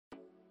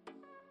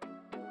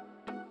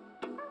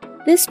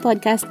This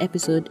podcast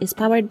episode is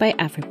powered by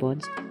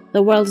AfriPods,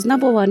 the world's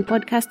 #1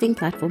 podcasting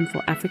platform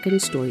for African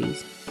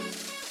stories.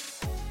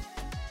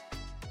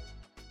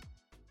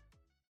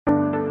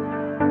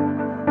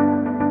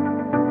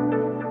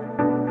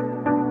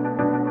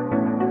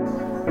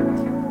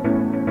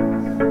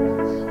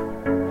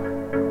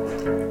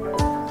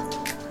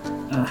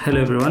 Hello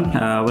everyone,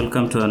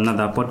 welcome to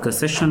another podcast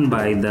session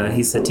by the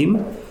HISA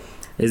team.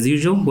 As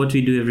usual, what we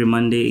do every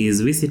Monday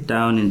is we sit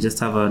down and just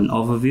have an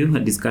overview, a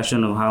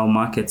discussion of how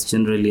markets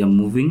generally are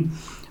moving.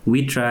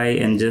 We try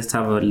and just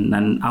have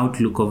an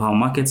outlook of how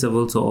markets have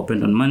also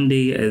opened on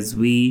Monday as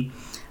we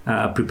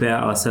prepare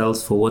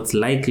ourselves for what's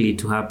likely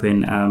to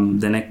happen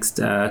the next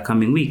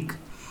coming week.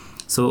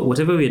 So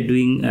whatever we are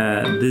doing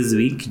this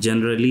week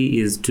generally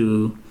is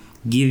to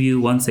give you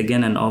once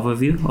again an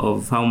overview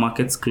of how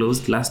markets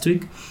closed last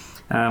week.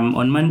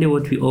 On Monday,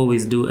 what we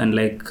always do,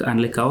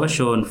 unlike our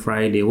show on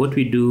Friday, what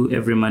we do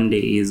every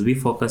Monday is we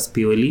focus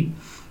purely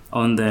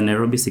on the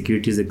Nairobi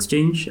Securities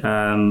Exchange.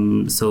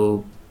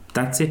 So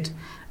that's it.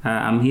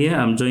 I'm here.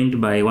 I'm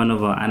joined by one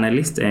of our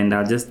analysts, and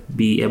I'll just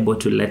be able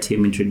to let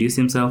him introduce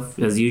himself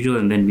as usual,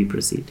 and then we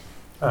proceed.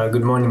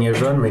 Good morning,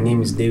 everyone. My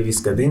name is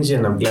Davis Kadinji,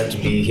 and I'm glad to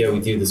be here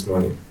with you this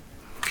morning.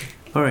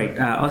 All right,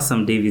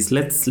 awesome, Davis.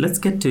 Let's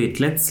get to it.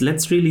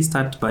 Let's really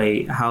start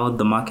by how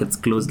the markets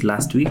closed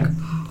last week.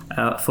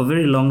 For a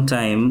very long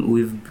time,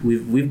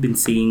 we've been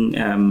seeing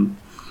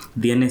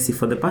the NSE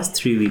for the past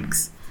 3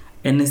 weeks.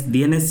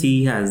 The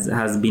NSE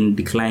has been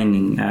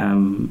declining,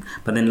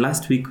 but then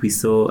last week we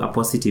saw a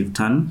positive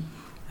turn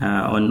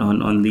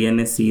on the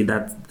NSE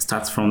that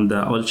starts from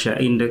the All Share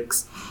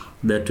Index,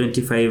 the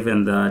 25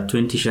 and the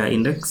 20 Share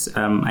Index.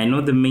 I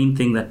know the main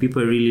thing that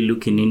people are really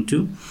looking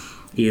into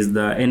is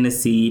the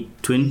NSE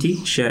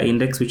 20 Share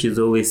Index, which is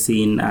always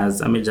seen as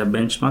a major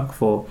benchmark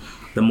for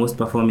the most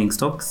performing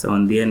stocks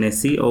on the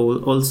NSE,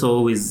 also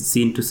always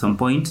seen to some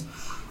point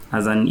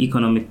as an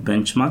economic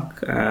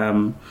benchmark,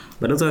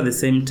 but also at the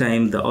same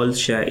time the All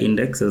Share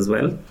Index as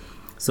well.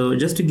 So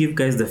just to give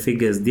guys the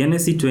figures, the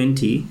NSE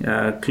 20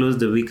 closed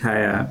the week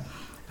higher.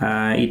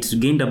 It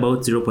gained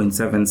about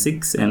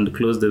 0.76 and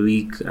closed the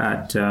week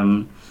at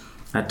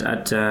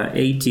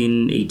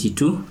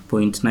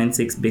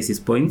 1882.96 basis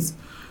points.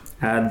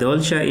 The All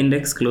Share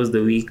Index closed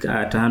the week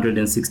at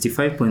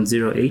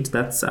 165.08.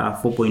 That's a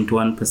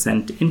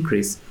 4.1%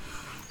 increase.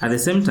 At the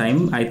same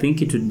time, I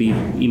think it would be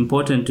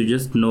important to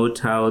just note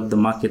how the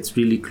markets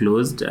really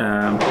closed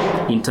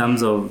in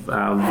terms of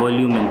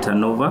volume and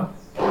turnover,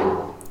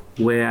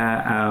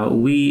 where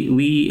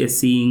we are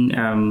seeing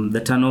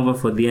the turnover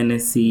for the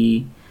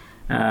NSE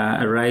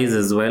rise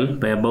as well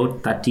by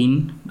about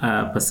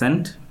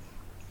 13%,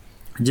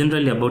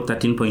 generally about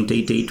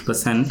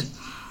 13.88%.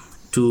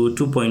 to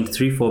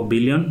 2.34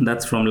 billion.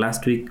 That's from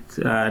last week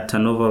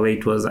turnover where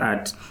it was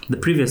at the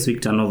previous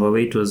week turnover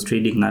where it was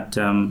trading at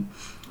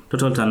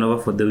total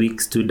turnover for the week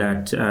stood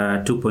at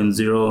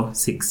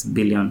 2.06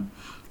 billion.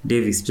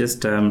 Davis,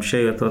 just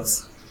share your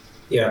thoughts.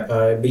 Yeah,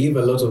 I believe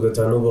a lot of the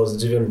turnover was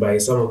driven by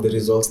some of the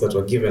results that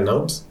were given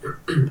out,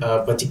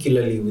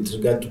 particularly with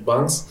regard to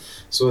banks.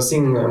 So we're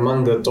seeing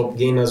among the top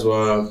gainers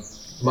were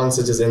banks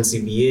such as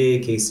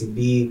NCBA,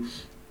 KCB,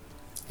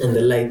 and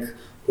the like,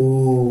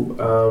 who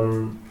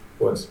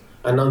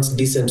announced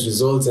decent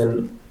results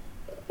and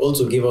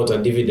also gave out a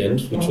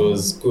dividend, which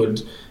was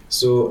good.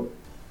 So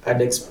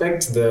I'd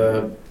expect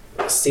the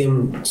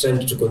same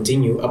trend to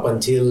continue up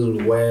until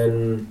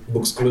when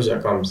books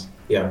closure comes.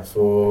 Yeah,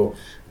 for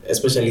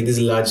especially these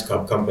large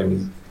cap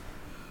companies.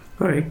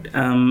 All right.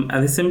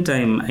 At the same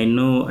time, I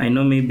know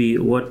maybe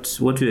what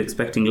we were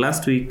expecting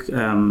last week.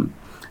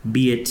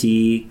 BAT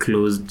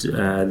closed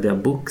their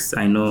books.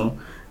 I know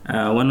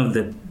one of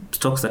the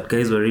stocks that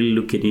guys were really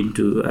looking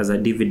into as a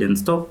dividend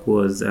stock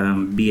was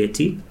BAT.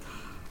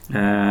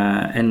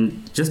 And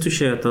just to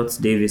share your thoughts,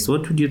 Davis,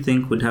 what would you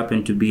think would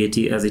happen to BAT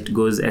as it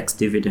goes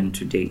ex-dividend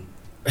today?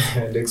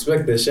 I'd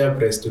expect the share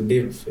price to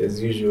dip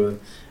as usual.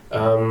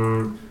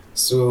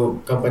 So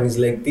companies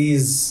like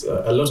these,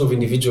 a lot of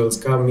individuals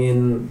come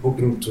in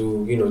hoping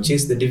to,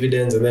 chase the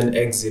dividends and then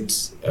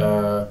exit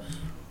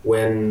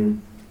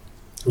when,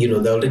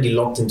 they're already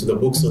locked into the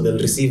books, so they'll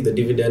receive the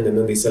dividend and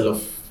then they sell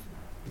off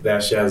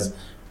their shares.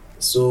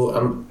 So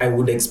I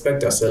would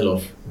expect a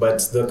sell-off,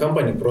 but the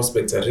company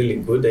prospects are really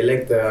good. I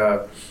like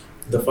the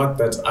fact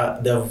that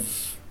they've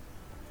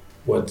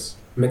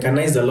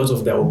mechanized a lot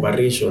of their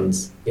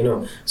operations,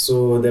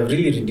 so they've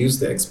really reduced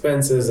the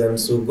expenses, and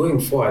so going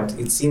forward,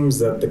 it seems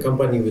that the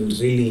company will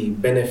really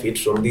benefit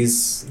from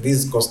these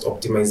cost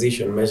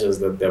optimization measures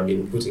that they've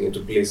been putting into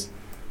place.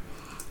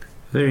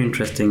 Very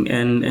interesting.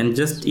 And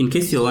just in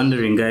case you're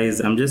wondering, guys,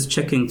 I'm just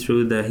checking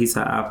through the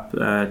HISA app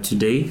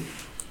today.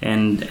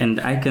 And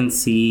I can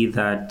see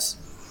that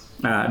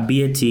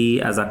BAT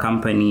as a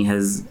company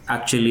has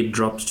actually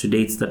dropped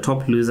today. It's the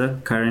top loser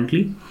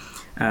currently,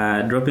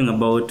 dropping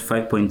about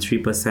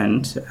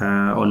 5.3%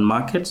 on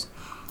market.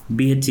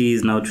 BAT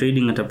is now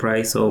trading at a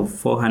price of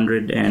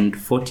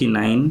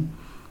 449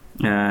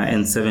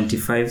 and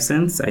 75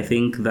 cents. I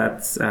think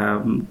that's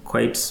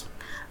quite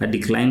a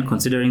decline,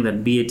 considering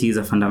that BAT is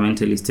a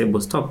fundamentally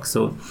stable stock.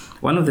 So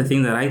one of the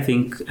things that I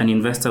think an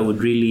investor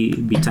would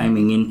really be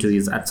timing into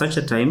is, at such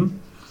a time,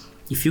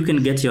 if you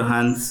can get your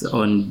hands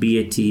on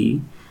BAT,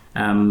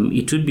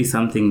 it would be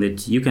something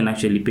that you can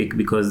actually pick,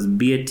 because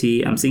BAT,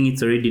 I'm seeing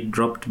it's already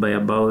dropped by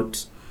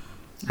about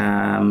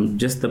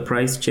just the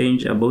price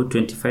change, about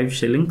 25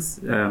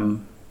 shillings,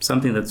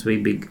 something that's way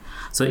big.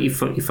 So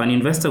if an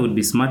investor would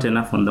be smart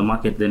enough on the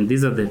market, then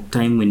these are the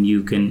time when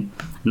you can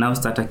now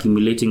start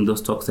accumulating those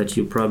stocks that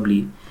you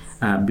probably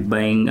be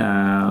buying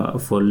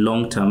for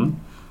long term.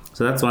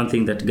 So that's one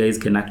thing that guys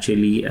can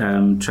actually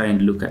try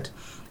and look at.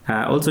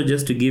 Also,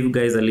 just to give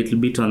guys a little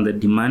bit on the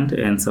demand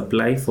and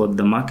supply for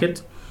the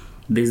market,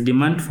 there's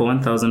demand for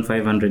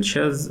 1,500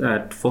 shares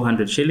at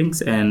 400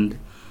 shillings, and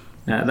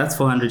that's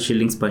 400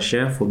 shillings per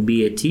share for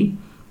BAT.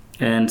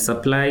 And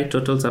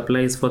total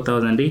supply is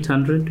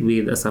 4,800,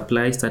 with a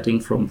supply starting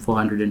from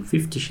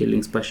 450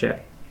 shillings per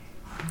share.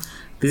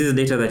 This is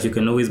data that you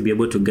can always be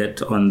able to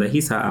get on the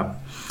HISA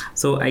app.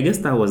 So I guess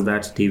that was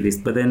that, Davis.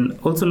 But then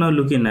also now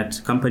looking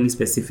at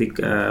company-specific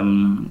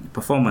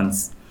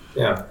performance.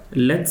 Yeah.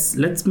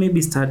 Let's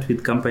maybe start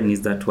with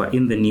companies that were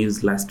in the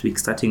news last week,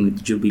 starting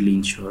with Jubilee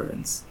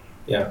Insurance.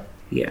 Yeah.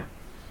 Yeah.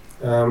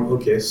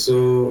 Okay,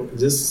 so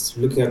just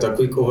looking at a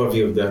quick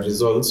overview of their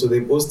results. So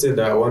they posted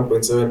a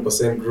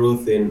 1.7%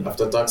 growth in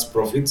after-tax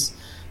profits.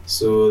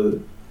 So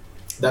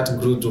that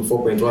grew to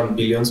 4.1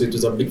 billion, so it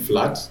was a bit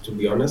flat, to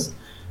be honest.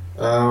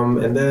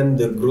 And then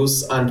the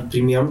gross earned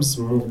premiums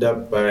moved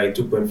up by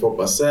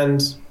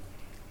 2.4%.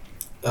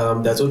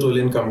 Their total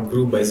income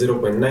grew by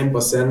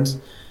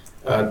 0.9%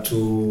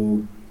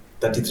 to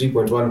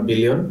 33.1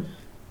 billion.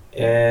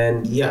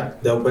 And yeah,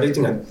 the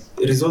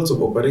results of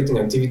operating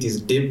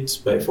activities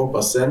dipped by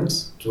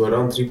 4% to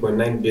around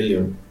 3.9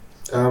 billion.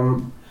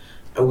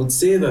 I would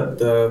say that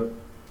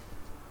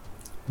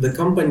the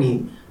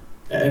company,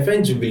 I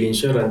find Jubilee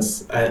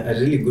Insurance a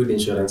really good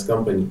insurance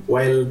company.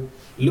 While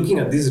looking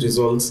at these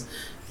results,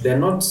 they're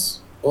not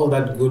all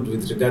that good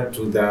with regard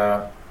to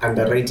the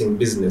underwriting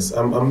business.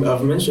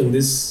 I've mentioned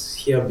this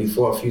here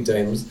before a few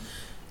times.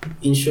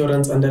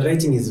 Insurance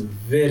underwriting is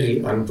very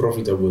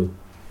unprofitable.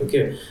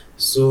 Okay,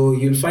 so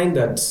you'll find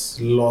that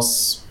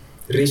loss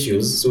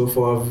ratios, so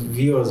for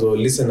viewers or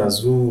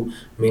listeners who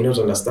may not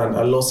understand,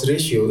 a loss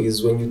ratio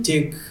is when you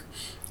take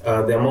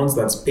the amounts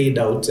that's paid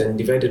out and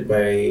divided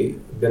by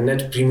the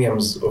net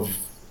premiums of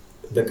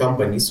the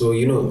company. So,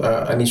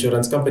 an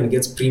insurance company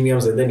gets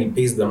premiums and then it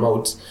pays them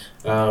out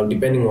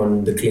depending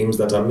on the claims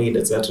that are made,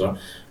 etc.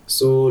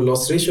 So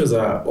loss ratios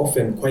are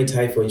often quite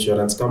high for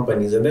insurance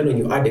companies. And then when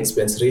you add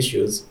expense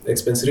ratios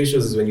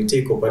is when you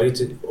take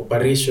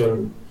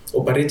operating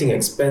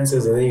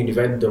expenses and then you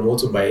divide them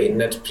also by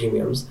net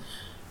premiums.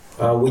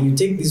 When you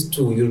take these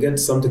two, you'll get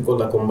something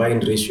called a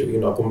combined ratio,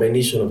 a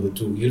combination of the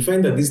two. You'll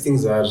find that these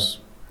things are,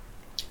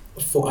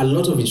 for a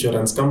lot of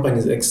insurance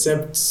companies,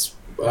 except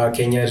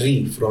Kenya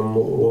Re, from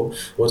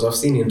what I've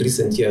seen in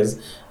recent years,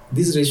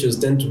 these ratios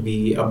tend to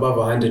be above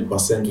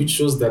 100%, which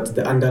shows that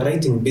the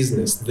underwriting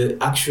business, the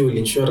actual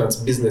insurance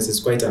business, is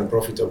quite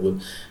unprofitable.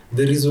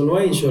 The reason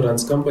why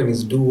insurance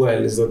companies do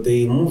well is that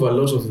they move a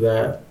lot of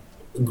the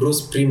gross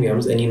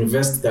premiums and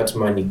invest that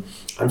money.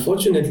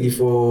 Unfortunately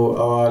for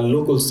our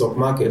local stock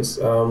markets,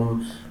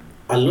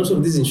 a lot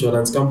of these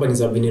insurance companies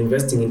have been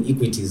investing in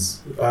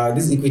equities.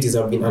 These equities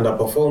have been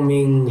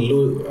underperforming,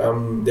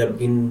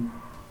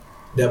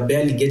 they're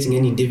barely getting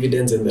any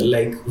dividends and the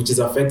like, which is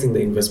affecting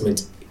the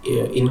investment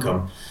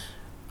income.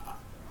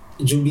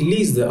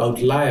 Jubilee is the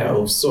outlier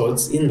of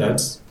sorts in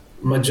that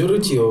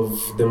majority of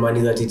the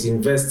money that it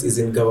invests is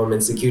in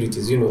government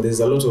securities. There's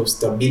a lot of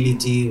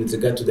stability with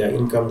regard to their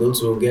income. They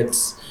also get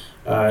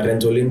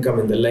rental income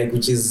and the like,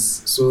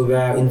 so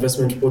their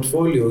investment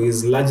portfolio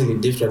is largely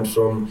different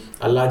from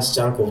a large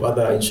chunk of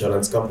other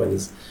insurance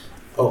companies.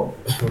 Oh,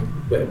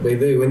 by the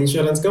way, when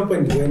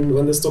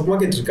the stock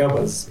market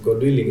recovers,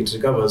 God willing, it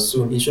recovers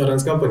soon,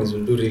 insurance companies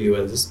will do really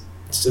well. Just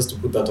to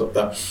put that up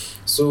there.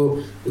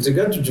 So with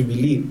regard to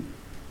Jubilee,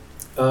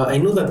 I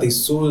know that they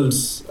sold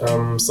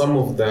some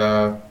of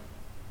their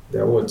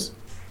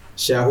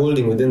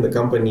shareholding within the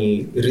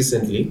company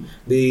recently.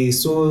 They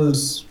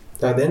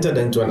entered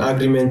into an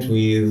agreement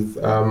with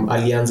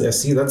Allianz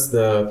SC. That's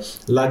the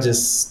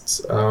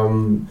largest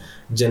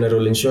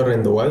general insurer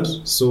in the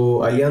world. So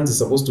Allianz is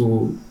supposed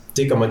to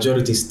take a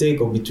majority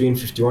stake of between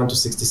 51 to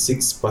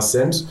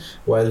 66%,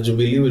 while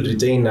Jubilee will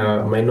retain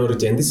a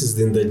minority. And this is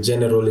in the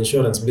general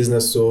insurance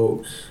business.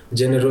 So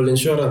general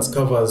insurance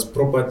covers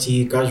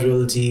property,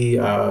 casualty,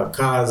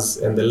 cars,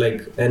 and the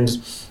like.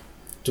 And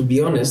to be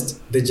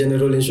honest, the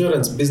general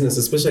insurance business,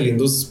 especially in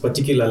those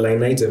particular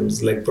line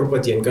items like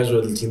property and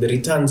casualty, the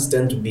returns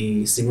tend to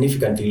be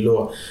significantly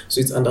lower. So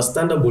it's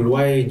understandable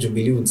why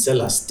Jubilee would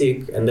sell a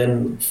stake and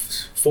then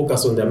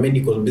focus on their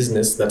medical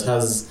business that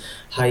has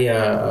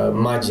higher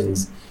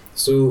margins.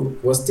 So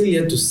we're still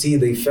yet to see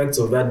the effects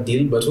of that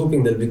deal, but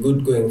hoping they'll be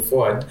good going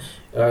forward.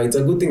 It's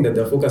a good thing that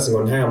they're focusing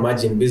on higher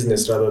margin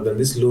business rather than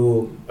this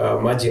low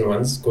margin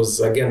ones, because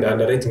again, the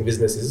underwriting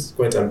business is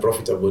quite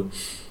unprofitable.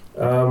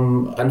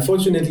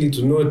 Unfortunately,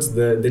 to note,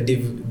 the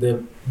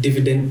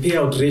dividend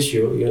payout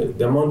ratio,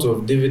 the amount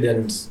of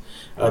dividends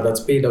that's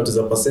paid out as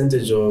a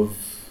percentage of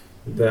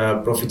the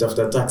profit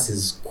after tax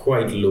is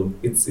quite low.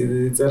 It's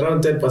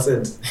around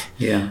 10%.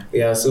 Yeah.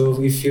 Yeah.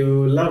 So if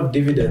you love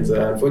dividends,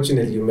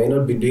 unfortunately, you may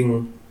not be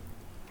doing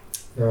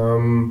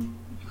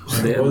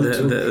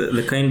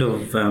the kind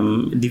of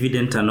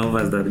dividend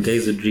turnovers that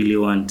guys would really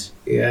want.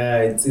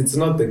 Yeah, it's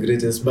not the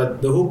greatest,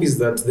 but the hope is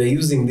that they're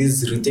using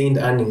these retained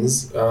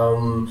earnings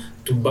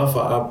to buffer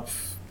up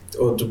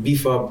or to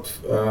beef up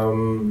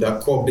their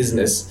core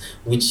business,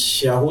 which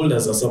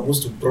shareholders are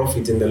supposed to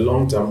profit in the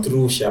long term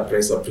through share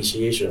price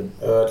appreciation.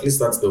 At least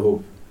that's the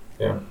hope.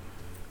 Yeah.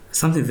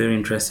 Something very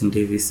interesting,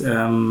 Davis.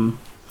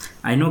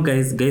 I know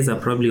guys are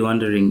probably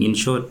wondering, in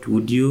short,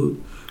 would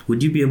you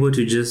be able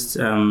to just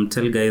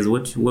tell guys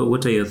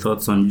what are your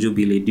thoughts on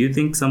Jubilee? Do you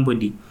think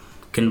somebody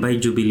can buy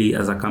Jubilee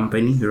as a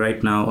company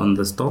right now on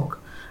the stock,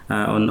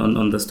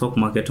 on the stock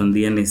market on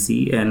the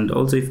NSE? And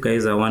also, if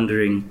guys are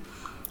wondering,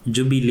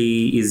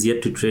 Jubilee is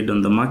yet to trade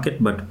on the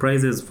market, but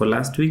prices for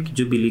last week,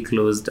 Jubilee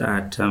closed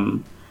at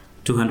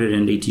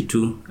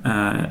 282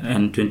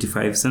 and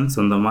 25 cents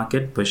on the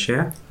market per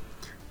share.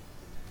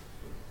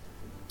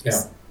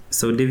 Yeah.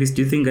 So, Davis,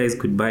 do you think guys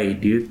could buy?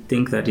 Do you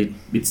think that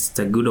it's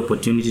a good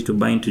opportunity to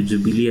buy into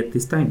Jubilee at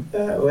this time?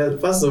 Well,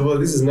 first of all,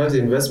 this is not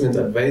investment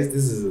advice.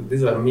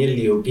 These are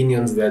merely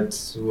opinions that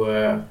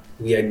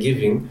we are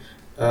giving.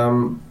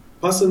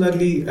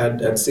 Personally,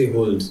 I'd say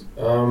hold.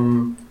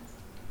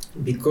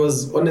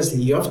 Because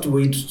honestly, you have to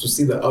wait to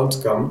see the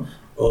outcome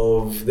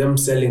of them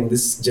selling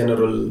this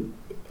general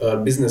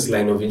business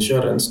line of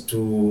insurance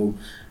to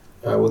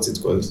to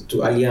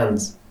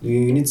Allianz.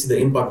 You need to see the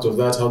impact of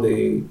that, how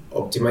they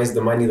optimize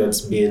the money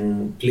that's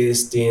been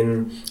placed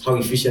in, how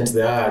efficient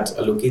they are at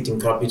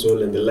allocating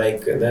capital and the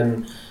like, and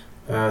then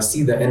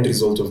see the end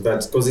result of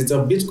that. Because it's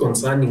a bit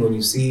concerning when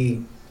you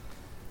see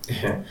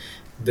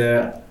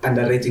the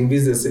underwriting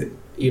business,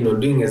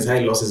 doing as high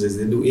losses as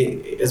they do.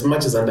 As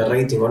much as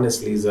underwriting,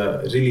 honestly, is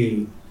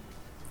really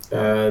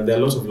there are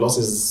a lot of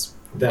losses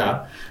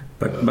there.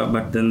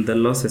 But then the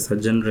losses are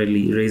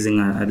generally raising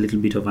a little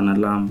bit of an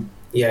alarm.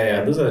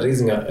 Yeah, those are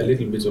raising a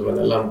little bit of an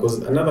alarm, because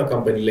another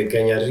company like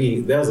Kenya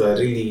Re, theirs are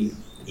really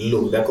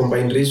low. Their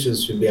combined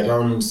ratios should be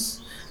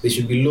they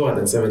should be lower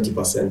than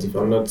 70%, if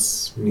I'm not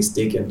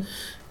mistaken.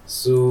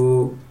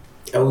 So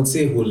I would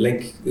say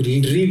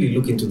really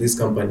look into this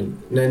company.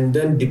 And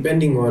then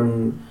depending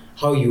on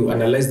how you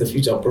analyze the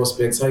future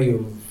prospects, how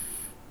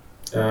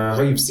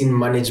you've seen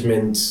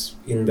management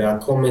in their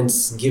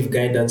comments give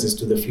guidance as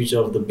to the future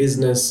of the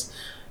business,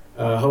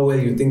 how well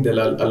you think they'll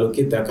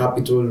allocate their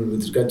capital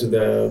with regard to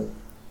the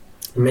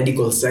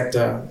medical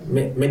sector,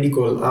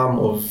 medical arm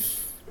of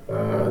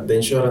the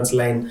insurance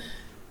line.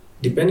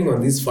 Depending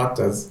on these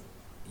factors,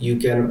 you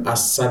can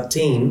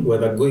ascertain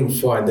whether going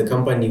forward the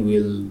company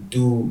will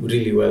do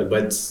really well.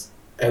 But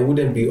I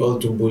wouldn't be all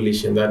too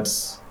bullish in that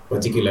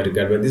particular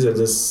regard. But these are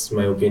just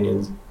my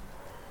opinions.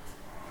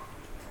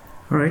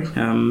 All right.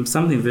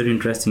 Something very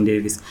interesting,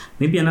 Davis.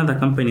 Maybe another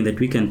company that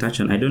we can touch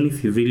on. I don't know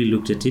if you really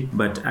looked at it,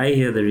 but I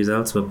hear the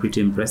results were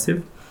pretty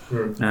impressive.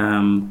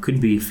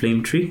 Could be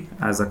Flametree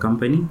as a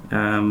company.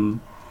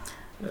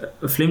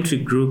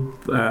 Flametree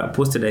Group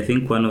posted, I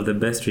think, one of the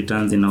best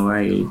returns in a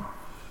while.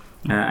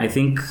 I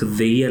think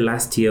the year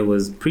last year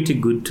was pretty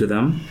good to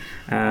them.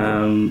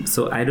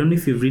 So I don't know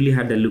if you've really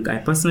had a look. I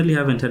personally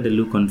haven't had a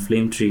look on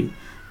Flametree,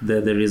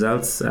 the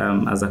results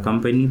as a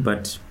company,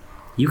 but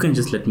you can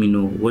just let me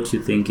know what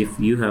you think if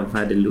you have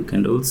had a look.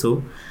 And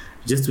also,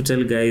 just to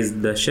tell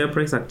guys, the share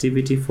price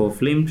activity for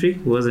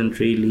Flametree wasn't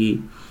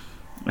really,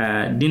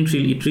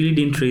 it really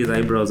didn't raise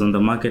eyebrows on the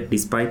market.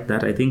 Despite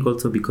that, I think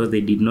also because they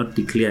did not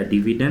declare a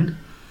dividend.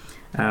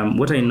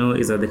 What I know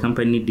is that the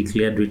company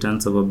declared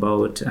returns of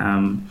about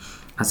a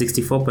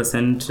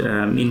 64%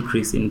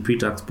 increase in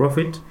pre-tax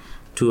profit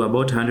to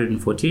about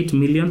 148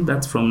 million.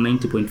 That's from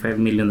 90.5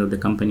 million that the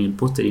company had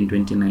posted in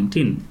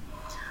 2019.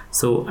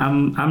 So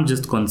I'm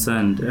just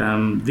concerned.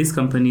 These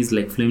companies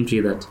like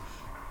Flametree, that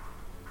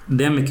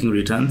they're making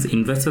returns.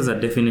 Investors are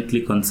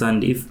definitely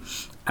concerned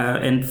if,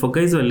 and for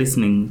guys who are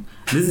listening,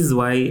 this is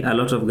why a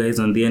lot of guys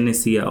on the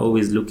NSE are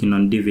always looking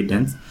on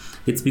dividends.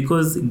 It's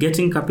because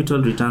getting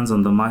capital returns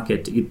on the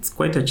market, it's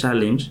quite a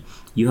challenge.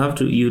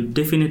 You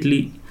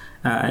definitely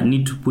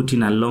need to put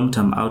in a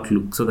long-term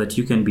outlook so that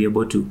you can be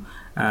able to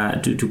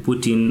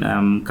put in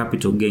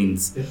capital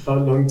gains. How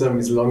long term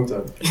is long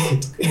term?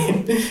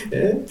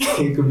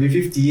 It could be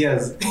 50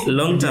 years.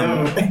 Long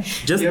term.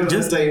 Just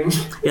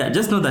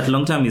know that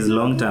long term is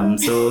long term.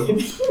 So,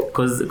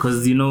 because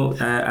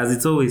as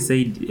it's always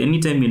said,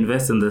 anytime you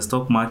invest in the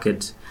stock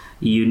market,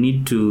 you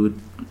need to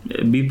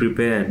be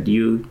prepared.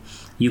 You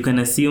can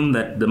assume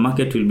that the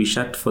market will be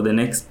shut for the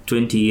next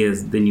 20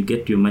 years, then you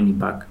get your money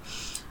back.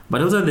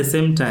 But also at the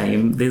same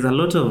time, there's a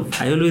lot of,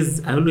 I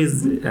always,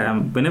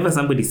 whenever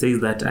somebody says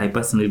that, I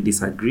personally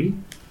disagree.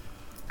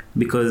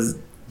 Because,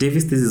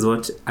 Davis, this is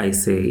what I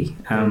say.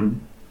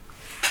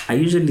 I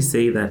usually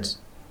say that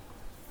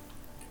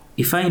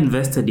if I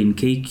invested in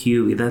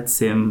KQ with that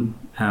same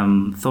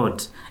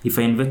thought, if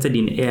I invested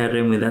in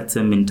ARM with that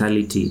same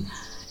mentality,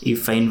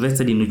 if I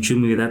invested in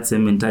Uchumi with that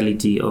same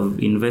mentality of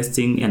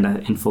investing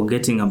and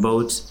forgetting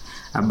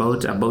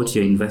about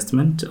your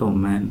investment, oh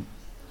man,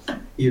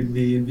 you'd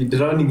be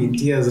drowning in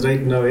tears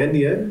right now. And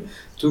yeah,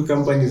 two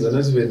companies are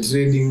not even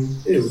trading.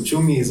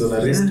 Uchumi is on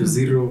a race to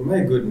zero. My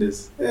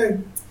goodness.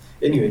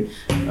 Anyway,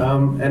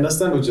 I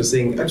understand what you're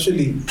saying.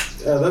 Actually,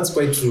 that's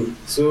quite true.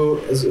 So,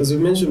 as we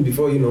mentioned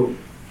before,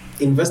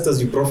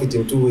 investors, you profit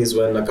in two ways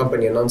when a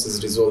company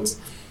announces results.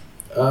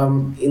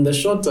 In the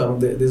short term,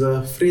 there's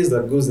a phrase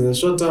that goes, in the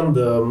short term,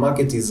 the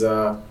market is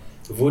a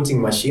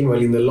voting machine,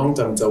 while in the long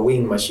term, it's a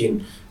weighing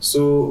machine.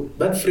 So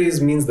that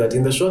phrase means that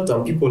in the short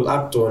term, people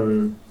act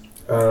on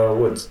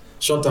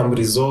short-term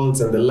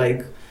results and the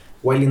like,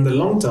 while in the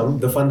long term,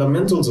 the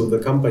fundamentals of the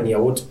company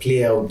are what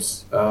play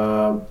out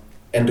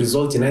and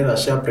result in either a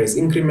share price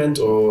increment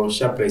or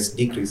share price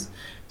decrease.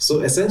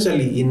 So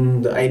essentially,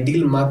 in the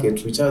ideal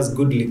market, which has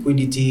good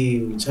liquidity,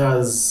 which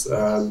has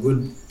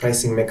good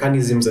pricing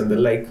mechanisms and the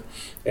like,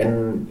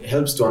 and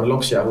helps to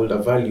unlock shareholder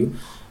value,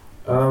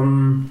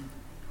 when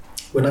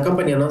a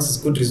company announces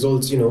good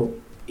results,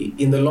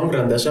 in the long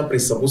run, the share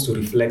price is supposed to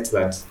reflect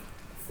that.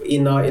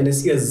 In our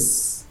NSE,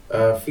 as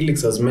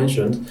Felix has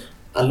mentioned,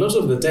 a lot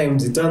of the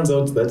times it turns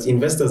out that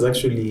investors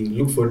actually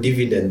look for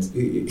dividends,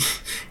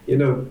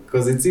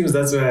 because it seems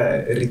that's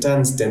where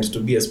returns tend to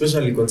be,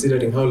 especially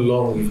considering how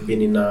long we've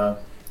been in a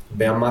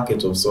bear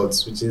market of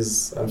sorts, which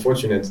is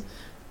unfortunate.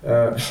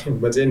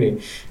 But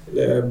anyway,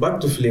 back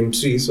to Flame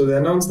Tree. So they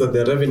announced that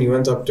their revenue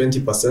went up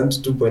 20%,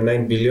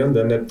 2.9 billion.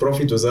 The net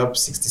profit was up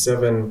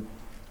 67%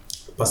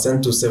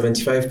 to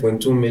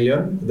 75.2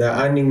 million. Their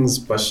earnings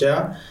per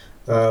share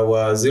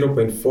were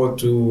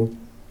 0.42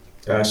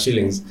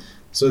 shillings.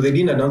 So they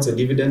didn't announce a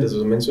dividend, as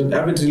was mentioned. I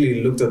haven't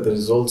really looked at the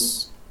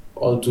results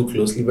all too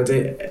closely, but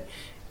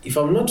if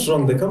I'm not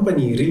wrong, the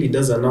company really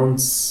does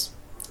announce,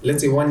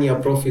 let's say, 1 year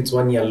profits,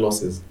 1 year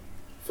losses.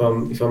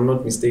 If I'm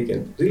not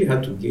mistaken, really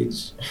hard to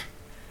gauge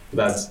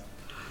that.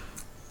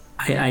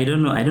 I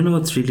don't know. I don't know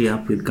what's really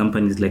up with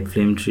companies like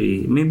Flame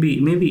Tree.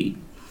 Maybe.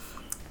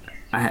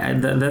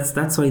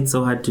 That's why it's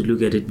so hard to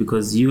look at it,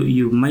 because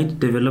you might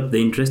develop the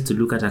interest to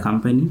look at a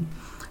company.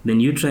 Then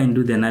you try and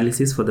do the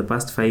analysis for the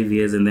past 5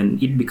 years, and then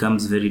it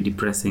becomes very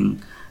depressing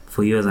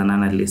for you as an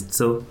analyst.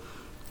 So,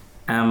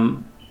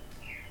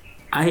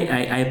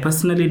 I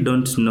personally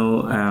don't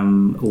know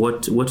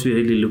what we're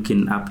really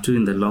looking up to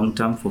in the long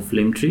term for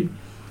Flame Tree,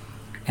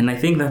 and I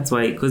think that's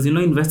why, because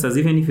investors,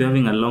 even if you're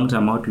having a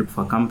long-term outlook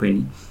for a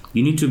company,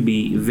 you need to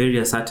be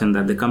very certain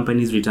that the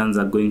company's returns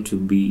are going to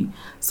be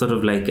sort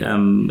of like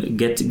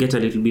get a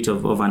little bit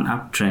of an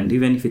uptrend,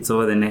 even if it's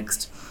over the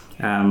next.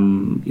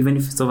 Even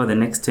if it's over the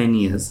next 10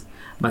 years,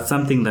 but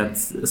something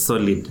that's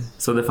solid.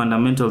 So the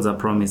fundamentals are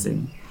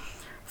promising.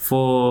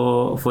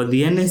 For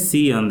the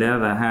NSE, on the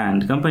other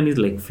hand, companies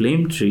like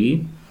Flame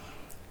Tree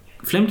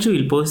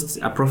will post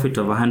a profit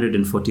of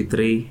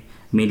 143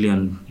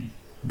 million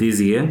this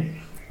year.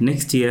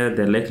 Next year,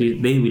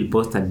 they will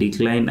post a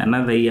decline,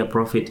 another year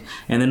profit.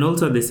 And then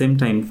also at the same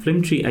time,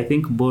 Flame Tree, I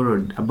think,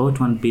 borrowed about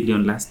 1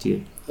 billion last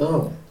year.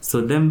 Oh.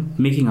 So them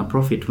making a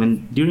profit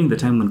during the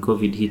time when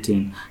COVID hit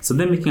in. So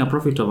them making a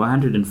profit of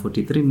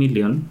 143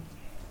 million.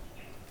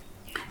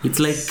 It's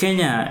like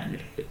Kenya.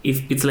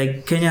 If it's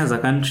like Kenya as a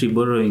country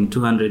borrowing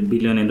 200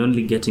 billion and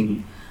only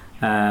getting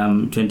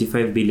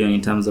 25 billion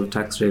in terms of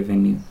tax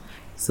revenue.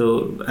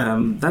 So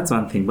that's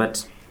one thing.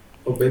 But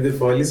by the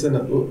for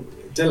listener,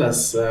 tell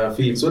us,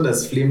 Felix, what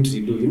does Flame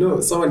Tree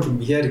do? Someone could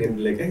be hearing and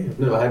be like, "Hey, I've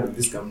never heard of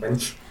this company."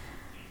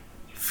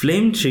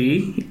 Flame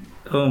Tree.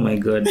 Oh my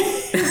god.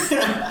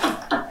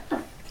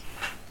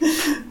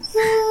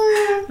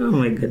 Oh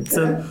my god.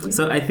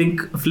 So I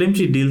think Flame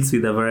Tree deals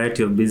with a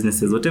variety of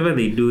businesses. Whatever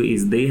they do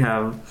is they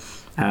have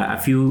a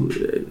few.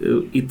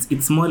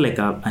 It's more like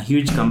a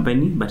huge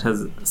company, but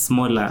has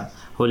smaller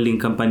holding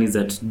companies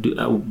that do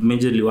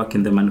majorly work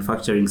in the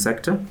manufacturing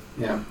sector.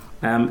 Yeah.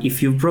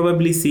 If you've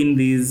probably seen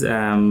these,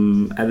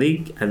 are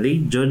they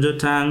Jojo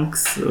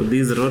tanks or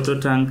these Roto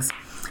tanks?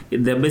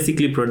 They're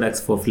basically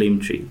products for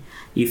Flame Tree.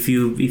 If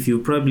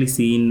you've probably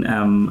seen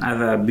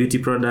other beauty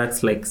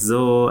products like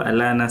Zoe,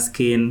 Alana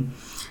Skin,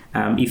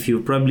 if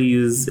you probably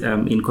use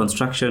in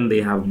construction,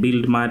 they have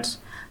BuildMat.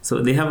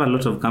 So they have a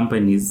lot of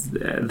companies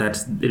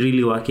that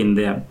really work in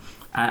there,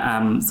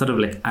 sort of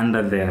like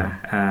under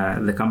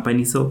the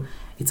company. So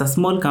it's a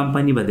small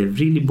company, but they've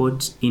really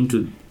bought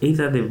into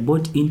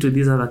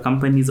these other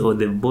companies, or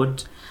they've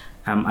bought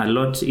a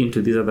lot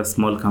into these other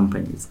small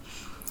companies.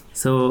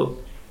 So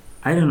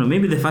I don't know,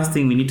 maybe the first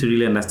thing we need to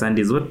really understand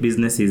is what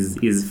business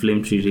is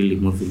Flame Tree really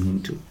moving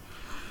into.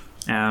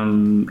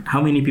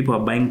 How many people are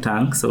buying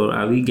tanks, or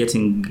are we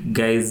getting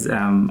guys,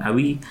 are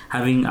we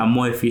having a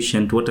more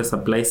efficient water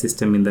supply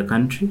system in the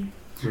country?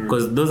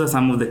 Because those are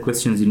some of the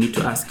questions you need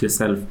to ask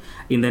yourself.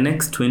 In the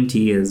next 20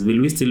 years,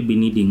 will we still be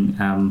needing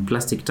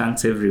plastic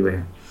tanks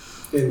everywhere?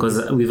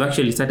 Because we've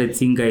actually started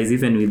seeing guys,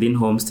 even within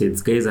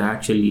homesteads, guys are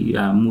actually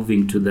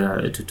moving to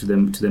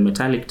the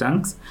metallic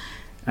tanks.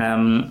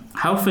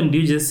 How often do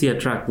you just see a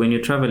truck when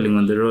you're traveling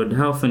on the road?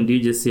 How often do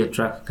you just see a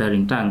truck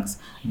carrying tanks?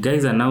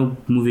 Guys are now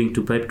moving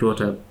to piped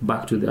water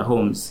back to their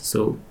homes.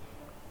 So,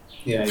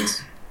 Yeah,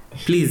 it's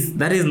please,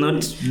 that does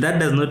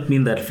not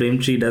mean that Flame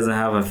Tree doesn't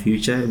have a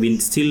future. We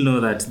still know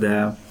that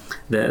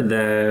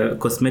the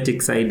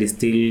cosmetic side is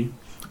still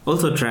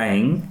also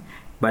trying,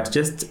 but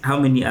just how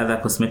many other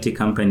cosmetic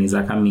companies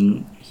are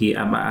coming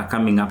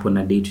up on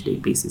a day-to-day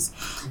basis.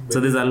 So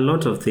there's a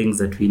lot of things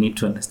that we need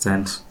to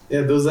understand.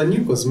 Yeah, there was a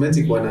new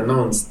cosmetic one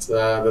announced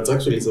that's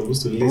actually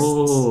supposed to list.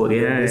 Oh,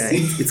 yeah.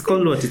 It's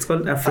called what? It's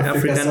called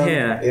African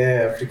hair.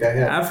 Yeah, African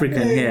hair.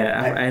 African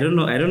hair. I don't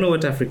know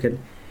what African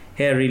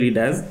hair really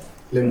does.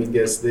 Let me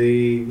guess.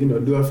 They,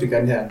 do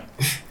African hair.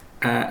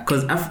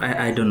 Because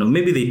I don't know.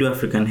 Maybe they do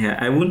African hair.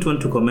 I wouldn't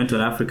want to comment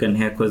on African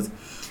hair because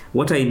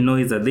what I know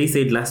is that they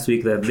said last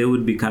week that they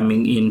would be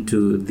coming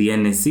into the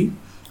NSE.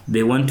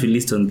 They want to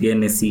list on the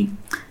NSE.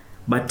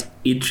 But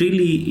it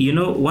really,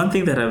 one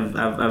thing that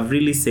I've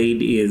really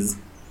said is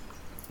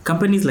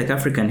companies like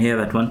African Hair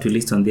that want to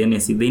list on the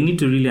NSE, they need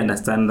to really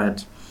understand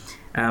that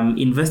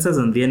investors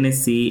on the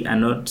NSE are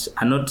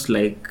not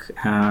like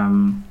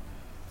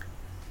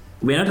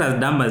we're not as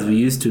dumb as we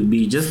used to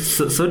be, just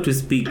so to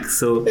speak.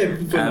 So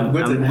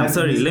I'm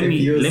sorry. Let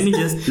me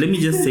just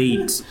say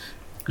it.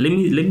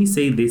 Let me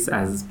say this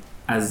as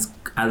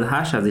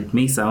harsh as it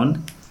may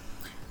sound.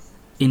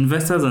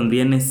 Investors on the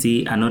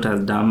NSE are not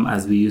as dumb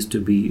as we used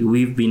to be.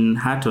 We've been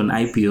hurt on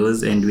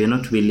IPOs and we're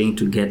not willing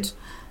to get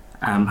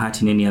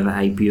hurt in any other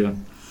IPO.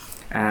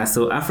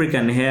 So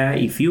African Hair,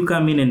 if you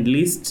come in and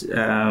list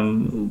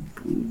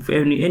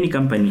any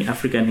company,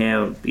 African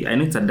Hair, I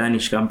know it's a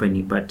Danish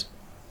company, but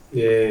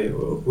yeah,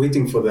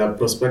 waiting for their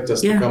prospectus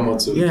to come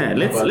out. So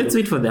let's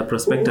wait for their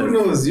prospectus. Who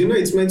knows?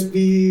 It might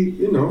be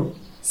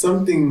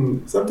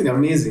something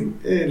amazing.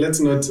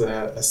 Let's not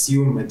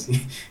assume it.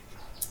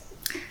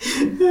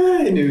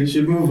 Anyway, we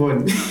should move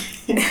on.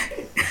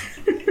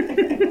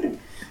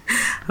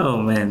 Oh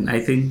man, I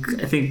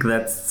think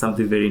that's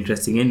something very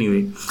interesting.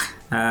 Anyway,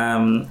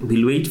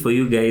 we'll wait for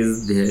you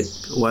guys there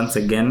once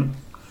again.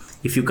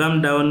 If you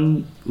come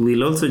down,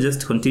 we'll also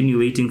just continue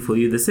waiting for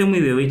you. The same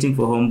way we're waiting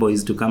for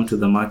Homeboys to come to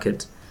the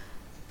market.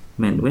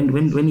 Man,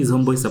 when is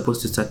Homeboys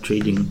supposed to start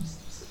trading?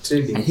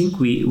 I think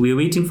we're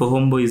waiting for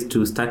Homeboys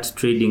to start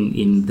trading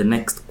in the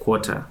next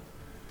quarter.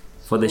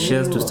 For the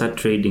shares to start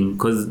trading,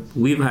 because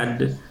we've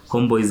had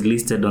Homeboys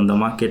listed on the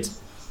market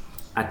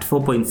at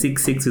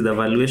 4.66 with a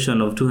valuation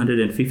of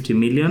 250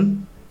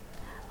 million.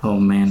 Oh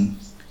man,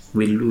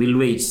 we'll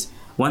wait.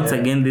 Once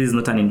again, this is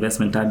not an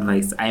investment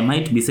advice. I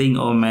might be saying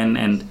oh man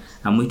and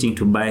I'm waiting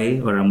to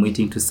buy or I'm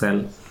waiting to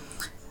sell,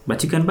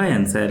 but you can buy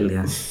and sell,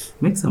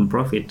 make some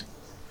profit.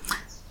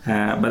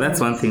 But that's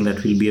one thing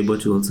that we'll be able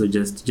to also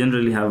just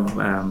generally have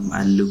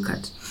a look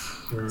at.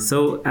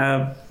 So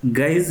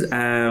guys,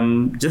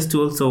 just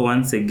to also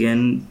once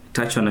again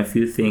touch on a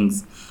few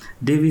things.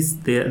 Davis,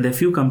 there are a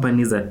few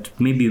companies that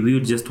maybe we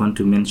would just want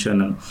to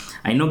mention.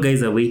 I know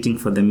guys are waiting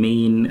for the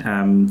main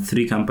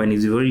 3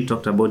 companies. We've already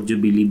talked about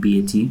Jubilee,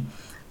 BAT.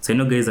 So I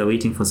know guys are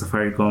waiting for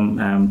Safaricom,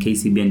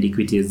 KCB and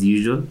Equity as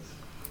usual.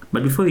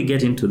 But before we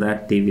get into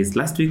that, Davis,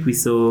 last week we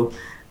saw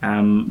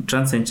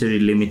TransCentury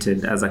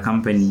Limited as a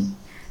company.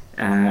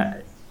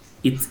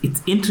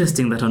 It's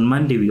interesting that on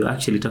Monday we were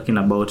actually talking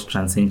about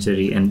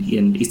TransCentury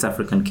and East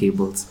African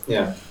cables.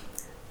 Yeah.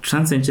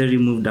 TransCentury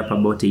moved up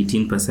about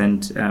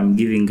 18%,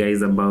 giving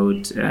guys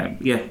about,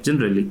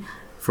 generally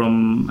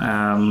from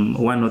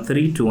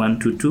 103 to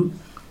 122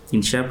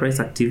 in share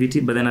price activity.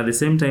 But then at the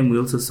same time, we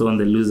also saw on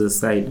the loser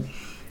side,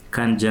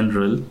 Can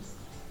General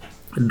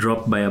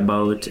dropped by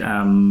about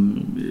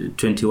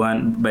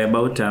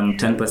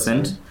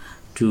 10%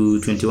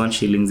 to 21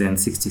 shillings and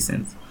 60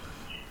 cents.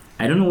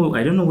 I don't know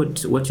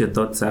what your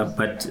thoughts are,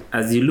 but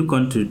as you look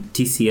onto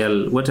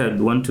TCL, what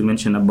I'd want to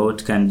mention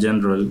about Can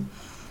General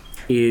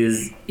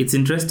is it's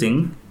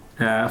interesting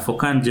for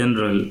Can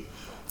General,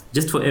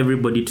 just for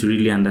everybody to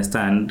really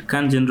understand.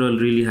 Can General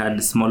really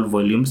had small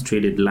volumes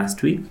traded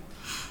last week.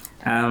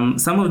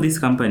 Some of these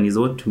companies,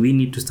 what we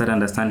need to start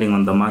understanding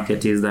on the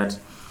market is that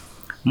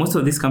most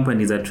of these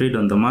companies that trade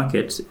on the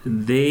market,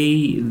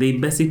 they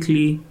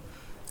basically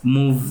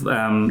move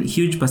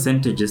huge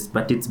percentages,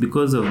 but it's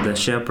because of the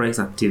share price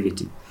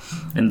activity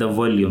and the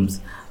volumes.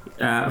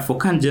 For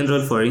Can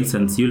General, for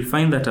instance, you'll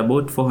find that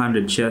about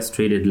 400 shares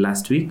traded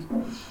last week,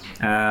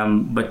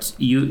 but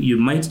you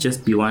might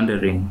just be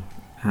wondering,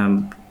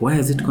 why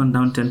has it gone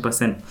down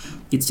 10%?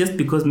 It's just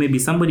because maybe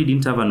somebody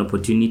didn't have an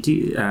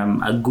opportunity,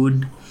 a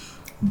good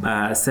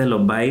sell or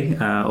buy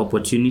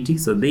opportunity,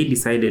 so they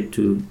decided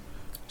to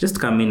just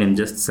come in and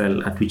just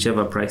sell at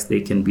whichever price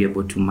they can be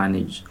able to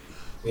manage.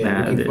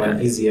 Looking for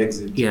an easy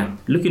exit. Yeah,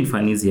 looking for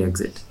an easy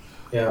exit.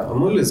 Yeah,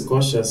 I'm always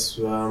cautious,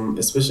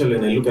 especially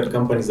when I look at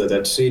companies that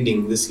are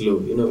trading this low.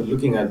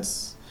 Looking at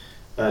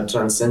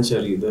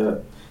TransCentury,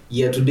 the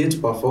year-to-date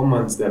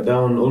performance, they're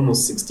down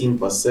almost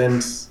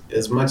 16%.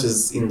 As much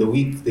as in the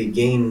week they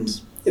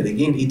gained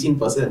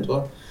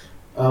 18%.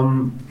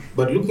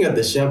 But looking at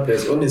the share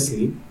price,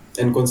 honestly,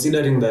 And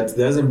considering that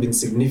there hasn't been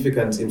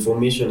significant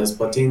information as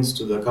pertains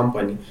to the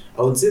company,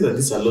 I would say that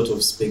this is a lot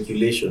of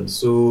speculation.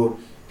 So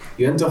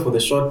you enter for the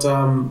short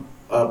term,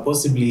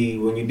 possibly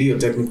when you do your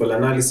technical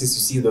analysis,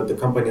 you see that the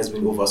company has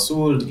been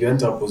oversold, you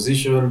enter a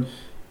position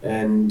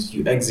and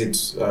you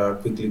exit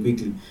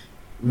quickly.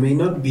 May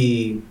not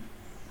be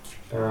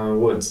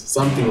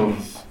something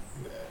of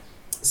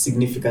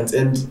significance.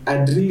 And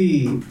I'd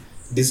really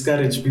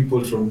discourage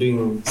people from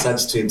doing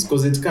such trades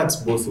because it cuts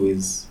both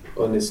ways,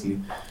 honestly.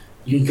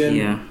 You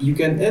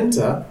can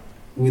enter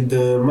with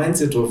the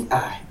mindset of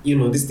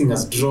this thing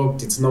has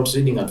dropped, it's now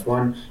trading at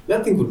 1.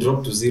 That thing could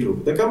drop to 0.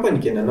 The company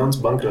can announce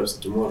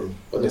bankruptcy tomorrow,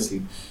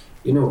 honestly.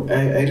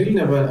 I really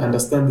never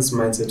understand this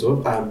mindset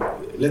of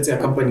let's say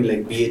a company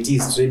like BAT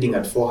is trading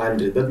at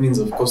 400. That means,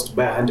 of course, to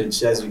buy 100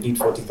 shares you need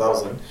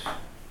 40,000.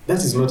 That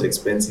is not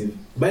expensive.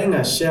 Buying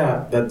a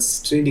share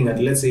that's trading at,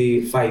 let's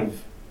say,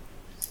 5,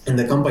 and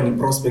the company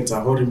prospects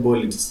are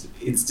horrible, it's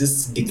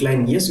just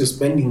declining. Yes, you're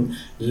spending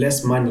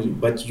less money,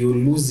 but you're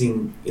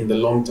losing in the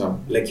long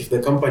term. Like if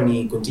the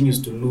company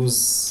continues to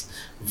lose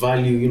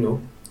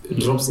value,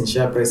 drops in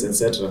share price,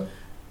 etc.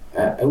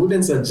 I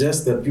wouldn't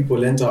suggest that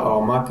people enter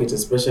our market,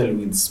 especially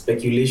with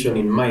speculation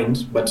in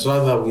mind, but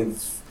rather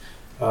with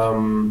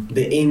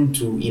the aim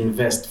to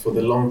invest for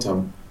the long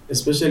term.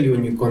 Especially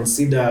when you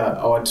consider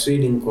our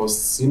trading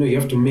costs, you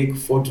have to make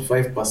 4 to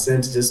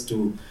 5% just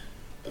to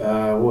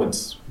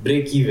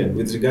break even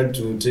with regard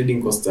to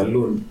trading costs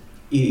alone.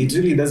 It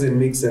really doesn't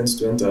make sense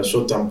to enter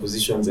short-term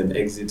positions and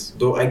exit,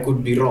 though I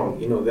could be wrong.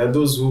 There are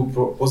those who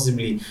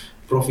possibly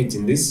profit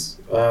in this,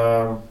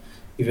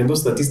 even though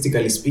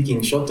statistically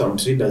speaking, short-term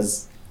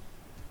traders,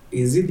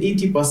 is it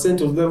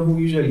 80% of them who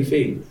usually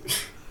fail?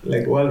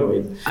 Like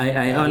worldwide.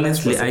 I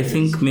honestly, I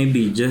think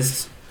maybe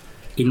just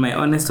in my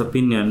honest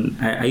opinion,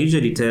 I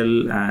usually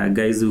tell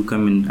guys who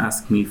come and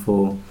ask me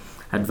for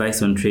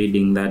advice on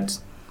trading that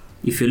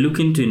if you're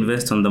looking to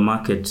invest on the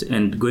market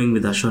and going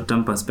with a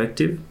short-term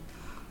perspective,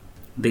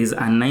 there's a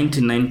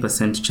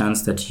 99%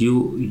 chance that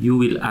you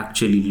will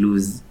actually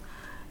lose.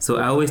 So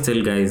I always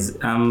tell guys,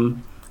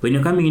 when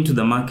you're coming into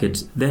the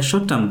market, there are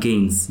short-term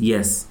gains.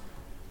 Yes,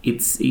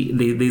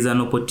 there's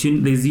an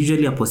opportunity. There's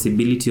usually a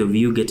possibility of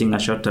you getting a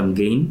short-term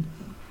gain,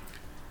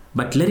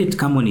 but let it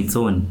come on its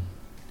own.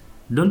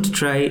 Don't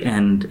try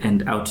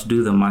and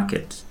outdo the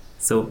market.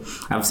 So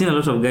I've seen a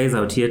lot of guys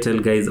out here tell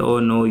guys, oh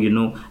no,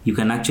 you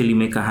can actually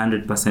make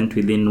 100%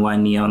 within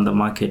 1 year on the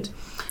market.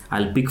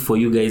 I'll pick for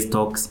you guys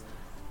stocks.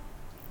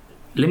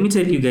 Let me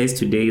tell you guys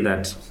today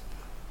that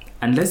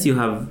unless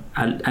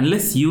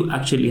you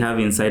actually have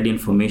inside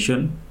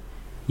information,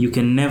 you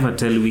can never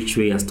tell which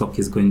way a stock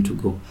is going to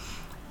go.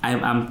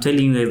 I'm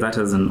telling you guys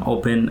that as an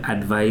open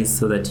advice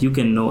so that you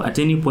can know at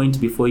any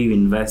point before you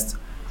invest,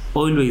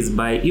 always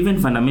buy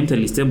even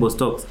fundamentally stable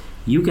stocks.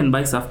 You can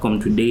buy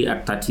Safcom today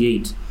at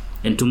 38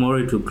 and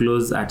tomorrow it will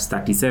close at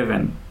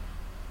 37,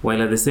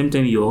 while at the same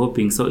time you're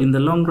hoping. So in the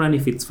long run,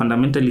 if it's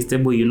fundamentally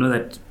stable, you know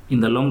that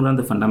in the long run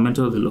the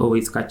fundamentals will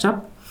always catch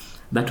up.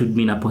 That would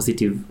mean a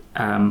positive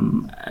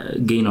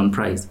gain on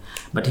price.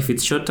 But if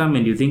it's short term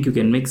and you think you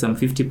can make some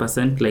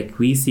 50% like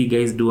we see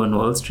guys do on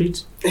Wall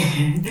Street.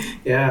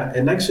 Yeah,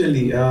 and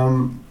actually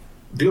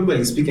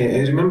globally speaking, I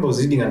remember I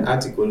was reading an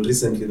article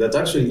recently that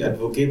actually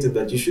advocated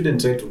that you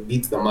shouldn't try to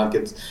beat the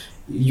market.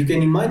 You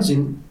can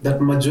imagine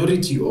that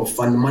majority of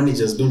fund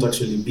managers don't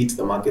actually beat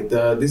the market.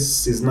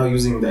 This is now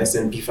using the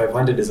S&P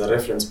 500 as a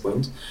reference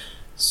point.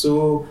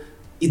 So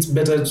it's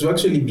better to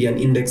actually be an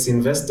index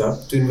investor,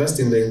 to invest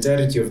in the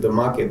entirety of the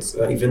market,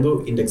 even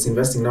though index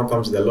investing now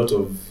comes with a lot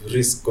of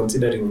risk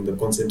considering the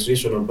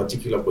concentration on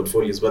particular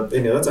portfolios. But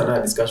anyway, that's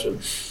another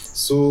discussion.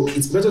 So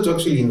it's better to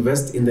actually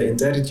invest in the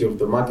entirety of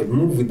the market,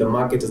 move with the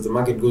market as the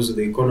market goes with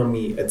the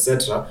economy,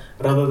 etc.,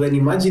 rather than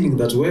imagining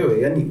that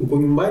uko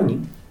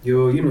nyumbani,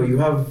 you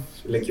have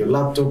like your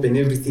laptop and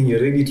everything,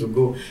 you're ready to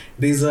go.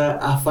 There's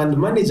a fund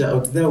manager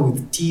out there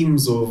with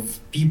teams of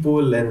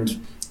people and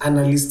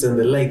analysts and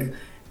the like.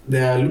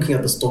 They're looking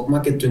at the stock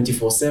market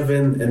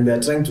 24/7 and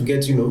they're trying to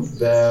get,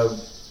 the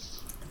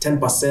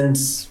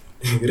 10%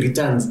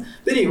 returns.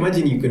 Then you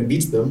imagine you can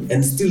beat them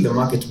and still the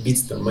market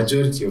beats the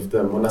majority of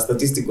them on a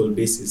statistical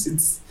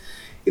basis.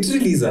 It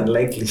really is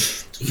unlikely.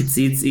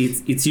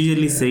 It's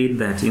usually said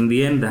that in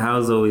the end the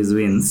house always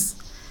wins.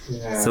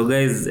 Yeah. So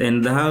guys,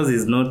 and the house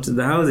is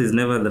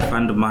never the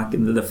fund market,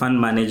 the fund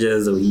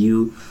managers or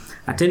you.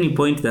 At any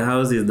point the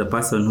house is the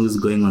person who's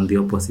going on the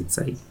opposite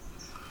side.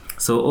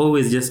 So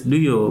always just do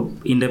your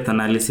in-depth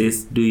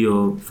analysis, do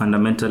your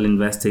fundamental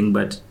investing,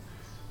 but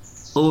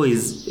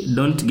always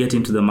don't get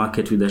into the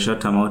market with a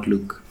short-term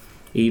outlook.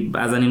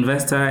 As an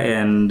investor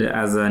and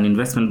as an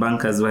investment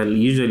banker as well,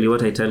 usually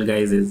what I tell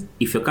guys is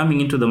if you're coming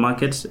into the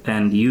market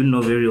and you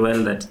know very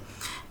well that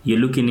you're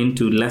looking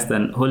into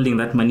holding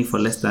that money for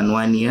less than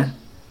 1 year,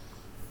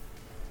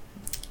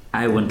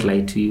 I won't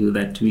lie to you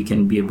that we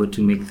can be able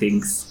to make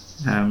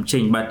things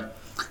change. But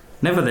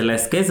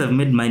nevertheless, guys have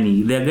made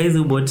money. There are guys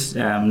who bought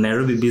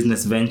Nairobi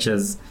Business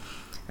Ventures,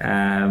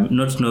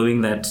 not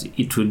knowing that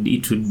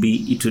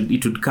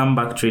it would come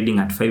back trading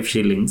at 5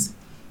 shillings,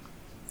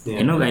 Yeah.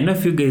 I know a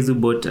few guys who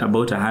bought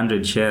about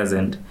 100 shares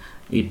and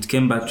it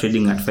came back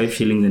trading at 5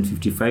 shillings and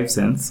 55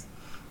 cents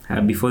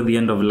before the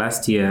end of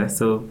last year.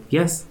 So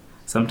yes,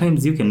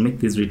 sometimes you can make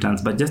these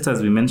returns, but just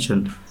as we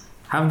mentioned,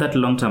 have that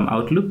long-term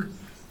outlook,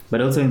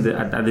 but also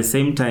at the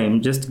same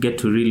time, just get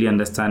to really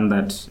understand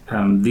that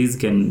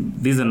these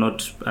are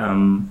not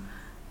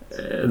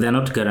they're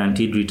not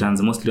guaranteed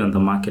returns, mostly on the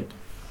market.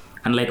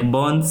 Unlike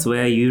bonds,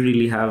 where you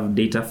really have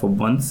data for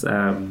bonds,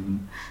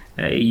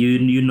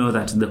 you know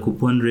that the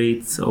coupon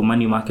rates or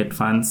money market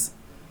funds,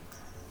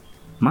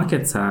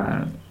 markets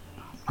are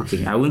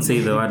okay. I wouldn't say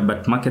the word,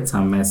 but markets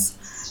are a mess.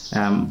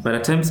 But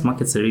at times,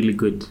 markets are really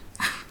good.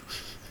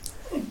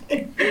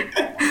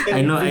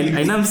 I know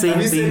I'm saying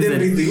things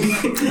that,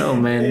 oh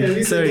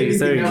man, sorry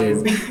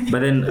guys.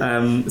 But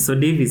then so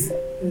Davis,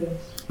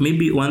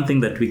 maybe one thing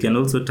that we can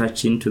also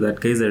touch into that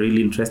guys are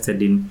really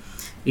interested in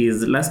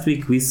is last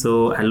week we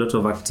saw a lot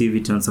of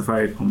activity on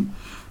Safaricom.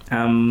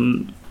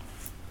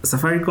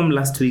 Safaricom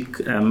last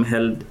week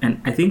held,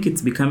 and I think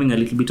it's becoming a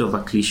little bit of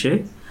a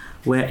cliche,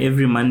 where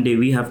every Monday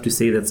we have to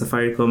say that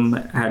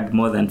Safaricom had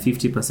more than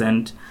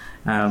 50%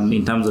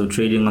 in terms of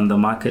trading on the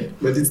market.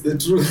 But it's the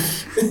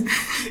truth.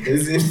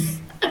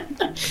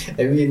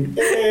 I mean,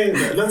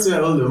 that's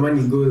where all the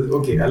money goes.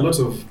 Okay, a lot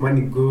of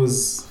money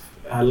goes.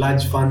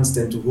 Large funds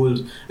tend to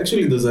hold.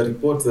 Actually, there's a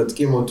report that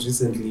came out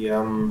recently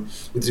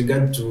with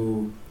regard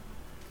to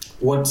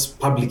what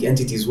public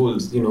entities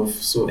hold.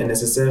 So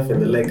NSSF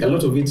and the like. A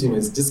lot of it,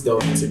 is just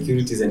government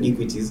securities and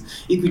equities.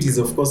 Equities,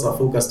 of course, are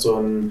focused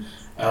on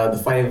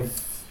the 5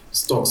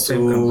 stocks.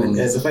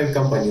 The 5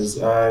 companies: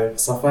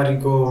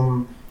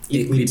 Safaricom,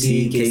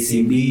 Equity,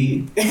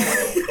 KCB.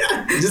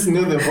 You just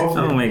know them often.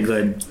 Oh my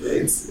God.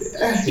 It's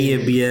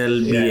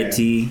EABL, BAT.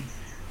 Yeah.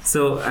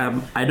 So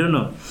I don't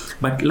know,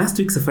 but last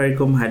week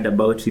Safaricom had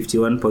about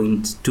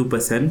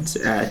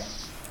 51.2%.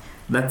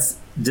 That's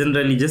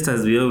generally, just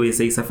as we always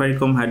say,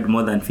 Safaricom had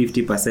more than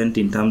 50%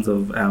 in terms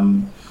of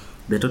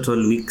the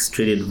total week's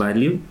traded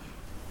value.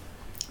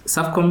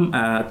 Safcom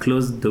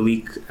closed the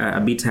week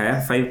a bit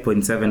higher,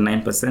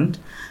 5.79%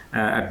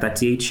 at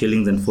 38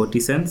 shillings and 40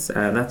 cents.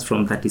 That's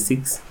from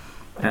 36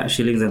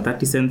 shillings and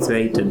 30 cents where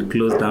it had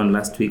closed down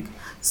last week.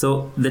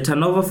 So the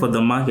turnover for the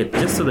market,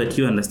 just so that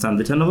you understand,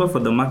 the turnover for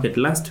the market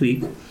last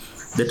week,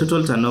 the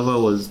total turnover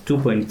was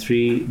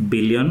 2.3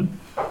 billion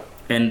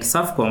and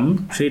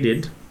Safcom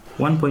traded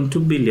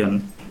 1.2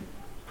 billion.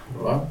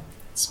 Wow,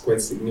 it's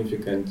quite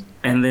significant.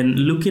 And then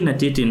looking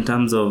at it in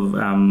terms of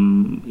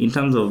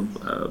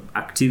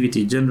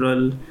activity,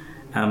 general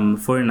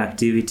foreign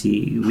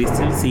activity, we're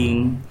still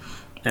seeing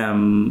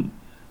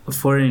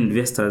foreign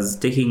investors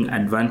taking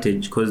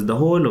advantage, because the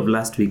whole of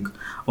last week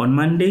on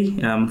Monday,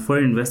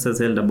 foreign investors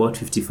held about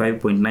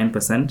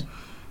 55.9%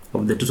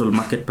 of the total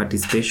market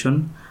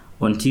participation.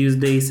 On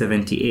Tuesday,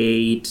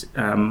 78%.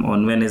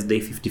 On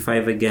Wednesday,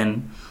 55%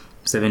 again.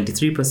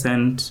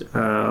 73%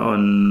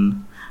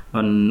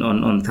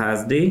 on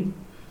Thursday.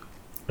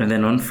 And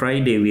then on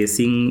Friday, we are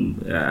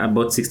seeing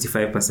about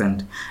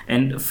 65%.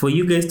 And for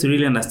you guys to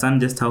really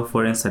understand just how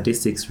foreign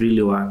statistics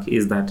really work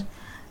is that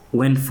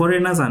when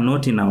foreigners are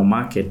not in our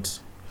market,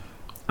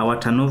 our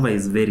turnover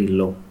is very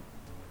low.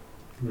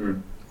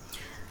 An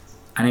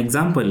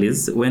example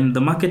is when the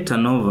market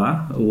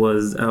turnover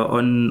was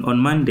on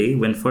Monday,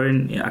 when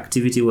foreign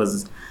activity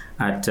was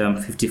at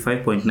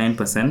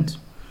 55.9%,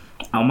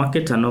 our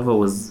market turnover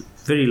was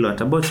very low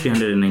at about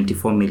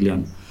 394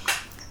 million.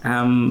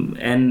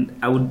 And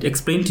I would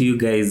explain to you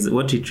guys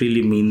what it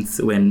really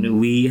means when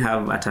we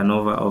have a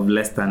turnover of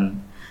less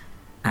than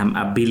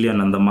 $1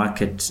 billion on the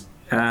market.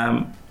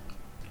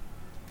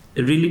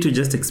 Really, to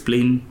just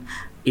explain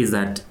is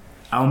that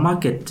our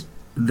market,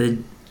 the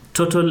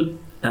total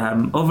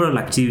overall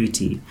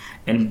activity,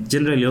 and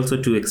generally also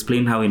to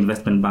explain how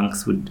investment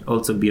banks would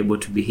also be able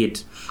to be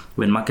hit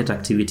when market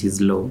activity is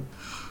low,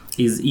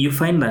 is you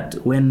find that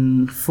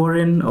when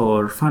foreign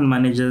or fund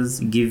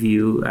managers give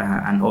you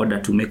an order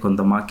to make on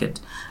the market,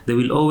 they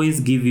will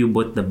always give you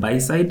both the buy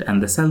side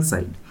and the sell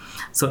side.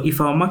 So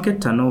if our market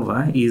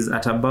turnover is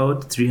at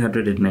about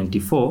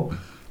 394,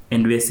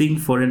 and we're seeing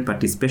foreign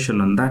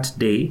participation on that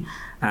day,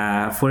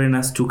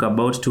 foreigners took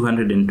about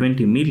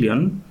 220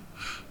 million.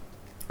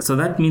 So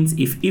that means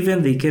if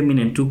even they came in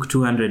and took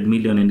 200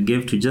 million and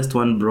gave to just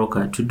one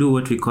broker to do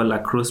what we call a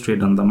cross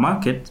trade on the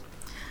market,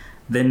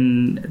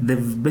 then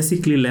they've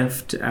basically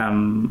left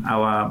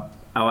our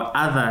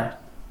other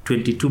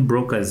 22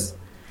 brokers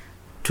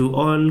to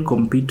all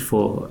compete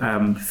for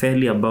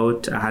fairly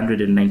about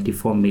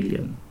 194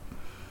 million.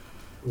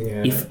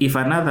 Yeah. If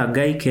another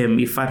guy came,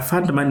 if a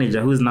fund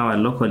manager who's now a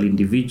local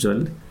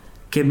individual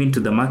came into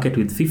the market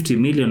with 50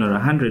 million or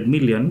 100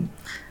 million,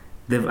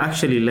 they've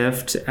actually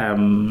left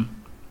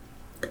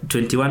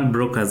 21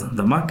 brokers on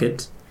the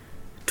market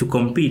to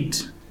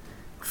compete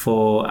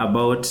for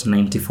about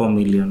 94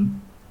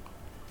 million.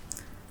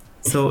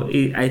 So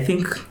I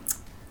think,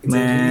 it's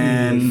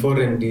really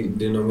foreign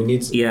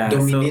dominated. Yeah,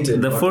 so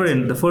the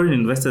foreign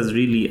investors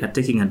really are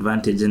taking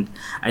advantage, and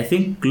I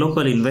think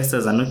local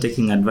investors are not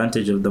taking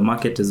advantage of the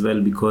market as well,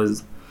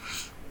 because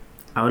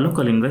our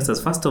local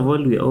investors, first of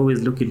all, we're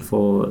always looking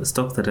for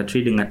stocks that are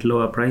trading at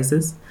lower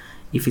prices.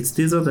 If it's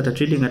these ones that are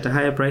trading at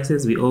higher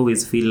prices, we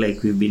always feel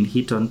like we've been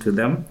hit onto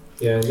them.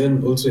 Yeah, and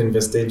then also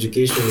investor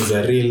education is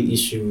a real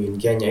issue in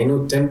Kenya. I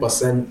know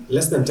 10%,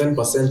 less than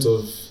 10%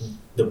 of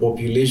the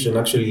population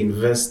actually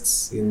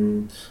invests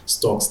in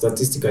stocks,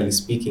 statistically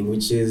speaking,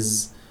 which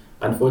is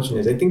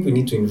unfortunate. I think we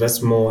need to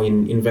invest more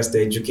in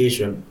investor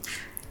education.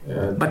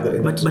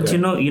 But you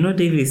know,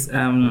 Davis.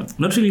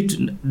 Not really.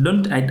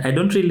 I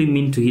don't really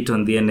mean to hit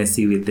on the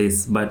NSE with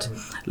this. But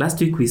last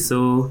week we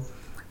saw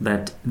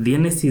that the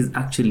NSE is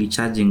actually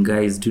charging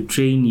guys to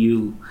train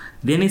you.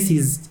 The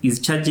NSE is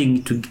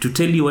charging to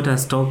tell you what a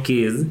stock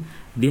is.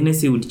 The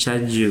NSE would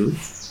charge you.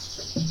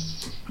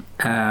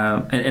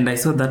 And I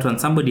saw that one.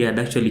 Somebody had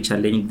actually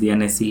challenged the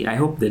NSE. I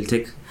hope they'll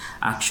take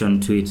action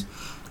to it.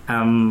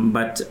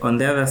 But on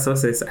the other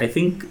sources, I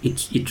think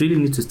it really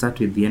needs to start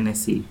with the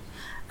NSE.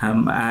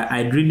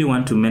 I'd really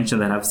want to mention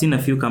that I've seen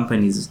a few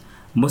companies,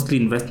 mostly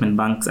investment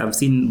banks. I've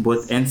seen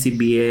both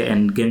NCBA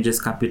and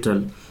Ganges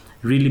Capital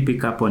really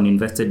pick up on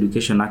investor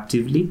education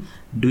actively,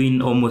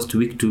 doing almost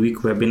week-to-week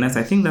webinars.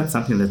 I think that's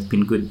something that's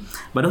been good.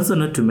 But also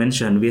not to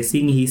mention, we are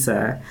seeing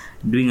HISA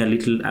doing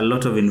a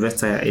lot of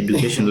investor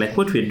education, like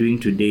what we're doing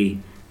today,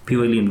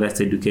 purely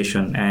investor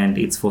education, and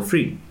it's for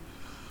free.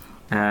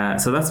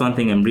 So that's one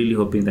thing I'm really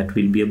hoping that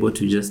we'll be able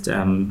to just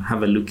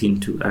have a look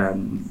into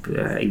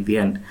at the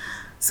end.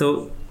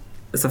 So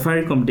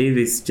Safaricom,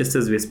 Davis, just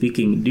as we're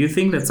speaking, do you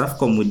think that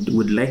Safaricom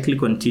would likely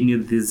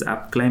continue this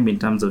up climb in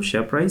terms of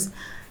share price?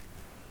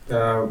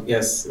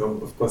 Yes,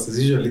 of course. As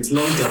usual, its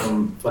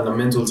long-term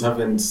fundamentals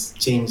haven't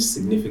changed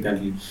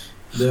significantly.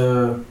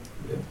 The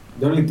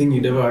only thing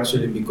you'd ever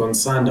actually be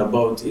concerned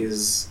about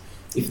is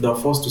if they're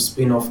forced to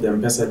spin off the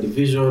M-Pesa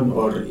division,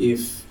 or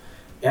if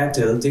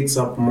Airtel takes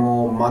up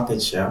more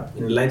market share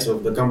in light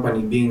of the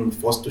company being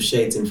forced to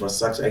share its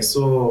infrastructure. I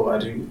saw a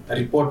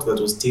report that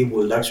was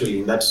tabled actually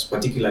in that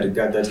particular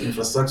regard, that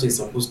infrastructure is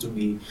supposed to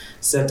be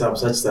set up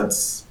such that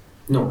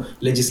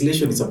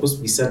legislation is supposed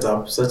to be set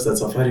up such that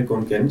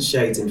Safaricom can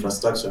share its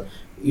infrastructure.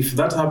 If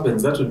that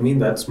happens, that would mean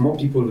that more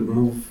people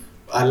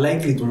are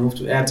likely to move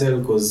to Airtel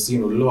because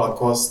lower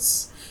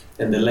costs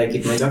and the like.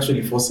 It might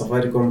actually force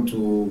Safaricom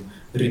to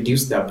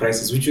reduce their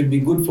prices, which would be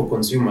good for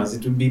consumers.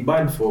 It would be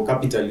bad for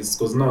capitalists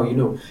because now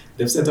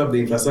they've set up the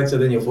infrastructure,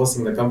 then you're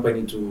forcing the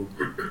company to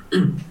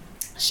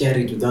share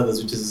it with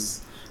others, which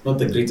is not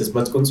the greatest.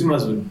 But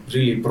consumers would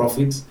really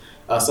profit.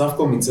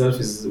 Safaricom itself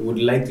would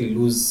likely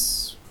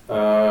lose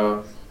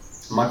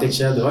market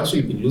share. They've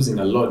actually been losing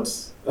a lot,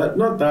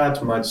 not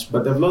that much,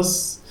 but they've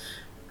lost.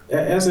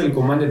 Airtel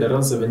commanded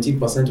around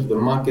 17% of the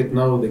market.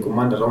 Now they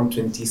command around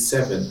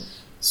 27%.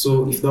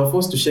 So if they're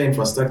forced to share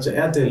infrastructure,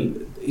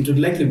 Airtel, it would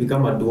likely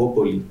become a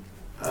duopoly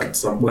at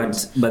some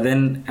point. But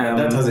then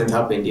that hasn't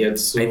happened yet.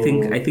 So I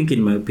think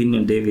in my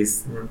opinion,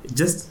 Davis,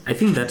 I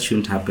think that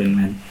shouldn't happen,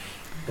 man.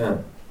 Yeah.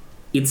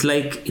 It's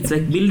like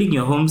building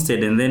your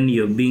homestead and then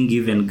you're being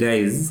given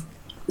guys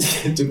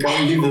to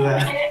come live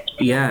there.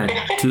 Yeah,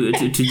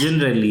 to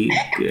generally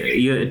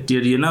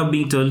you're now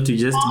being told to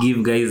just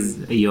give guys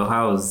your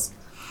house.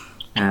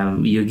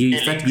 You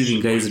start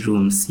giving guys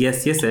rooms.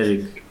 Yes,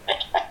 Eric.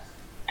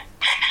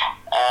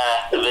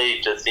 Very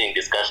interesting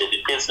discussion.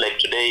 It feels like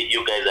today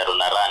you guys are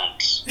on a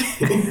rant.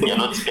 You're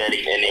not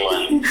sparing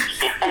anyone.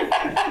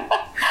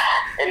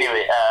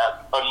 Anyway,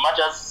 on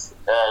matters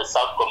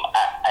Safaricom,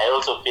 I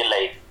also feel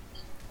like,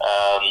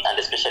 and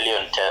especially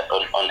on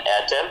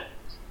Airtel,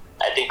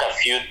 I think a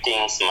few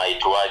things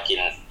might work in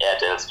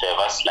Airtel's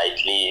favor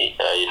slightly,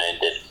 in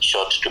the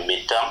short to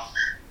mid-term.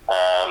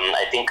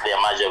 I think their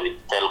merger with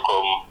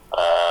Telkom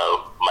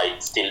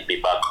might still be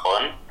back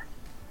on,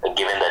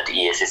 given that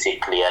EACC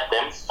cleared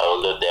them,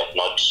 although they have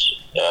not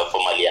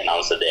formally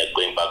announced that they are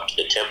going back to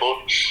the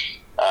table.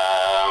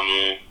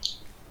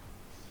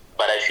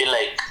 But I feel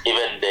like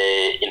even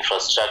the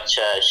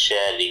infrastructure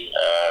sharing,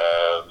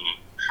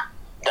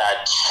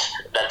 that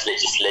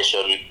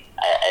legislation,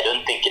 I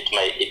don't think it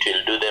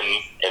will do them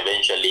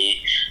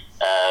eventually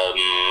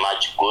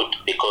much good,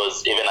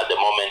 because even at the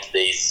moment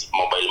there is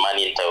mobile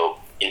money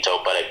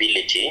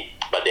interoperability,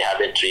 but they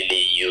haven't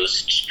really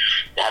used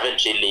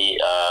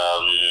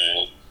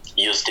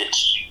it,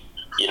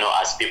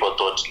 as people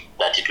thought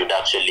that it would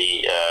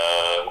actually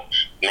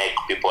make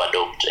people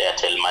adopt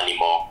Airtel Money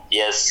more.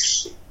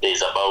 Yes,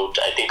 there's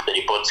I think the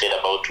report said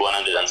about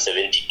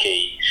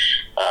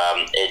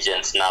 170,000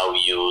 agents now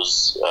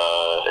use,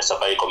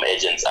 Safaricom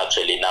agents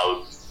actually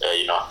now,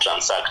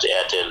 transact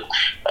Airtel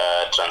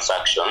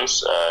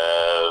transactions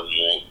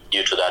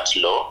due to that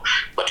law.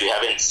 But we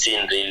haven't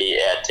seen really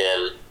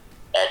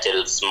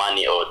Airtel's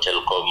money or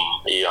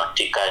Telkom,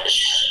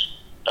 T-Cash,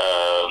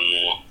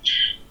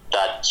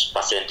 that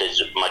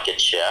percentage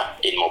market share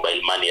in mobile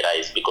money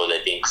rise, because I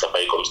think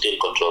Safaricom still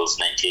controls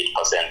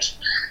 98%.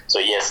 So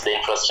yes, the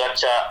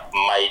infrastructure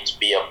might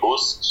be a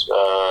boost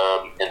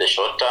in the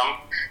short term,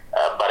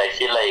 but I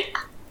feel like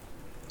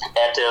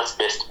Airtel's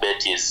best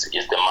bet is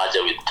the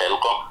merger with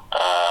Telkom.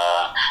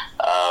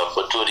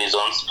 for two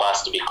reasons.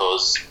 First,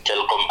 because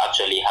Telkom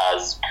actually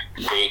has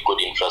very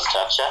good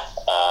infrastructure.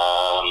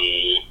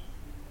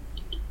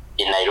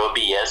 In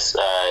Nairobi, yes,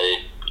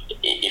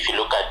 if you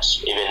look at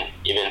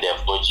even their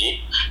 4G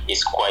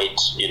is quite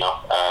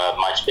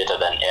much better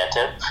than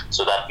Airtel,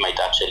 so that might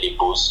actually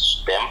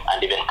boost them.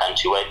 And even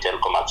countrywide,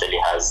 Telkom actually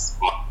has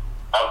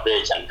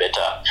average and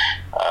better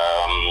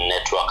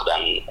network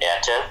than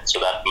Airtel, so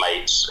that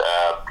might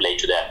play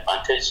to their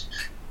advantage.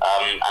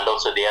 And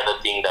also the other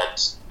thing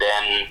that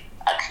then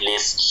at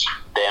least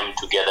them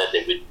together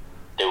they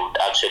would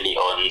actually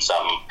own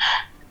some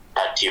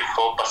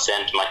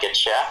 34% market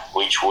share,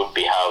 which would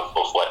be half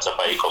of what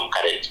Safaricom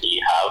currently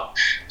have.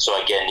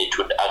 So again, it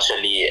would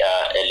actually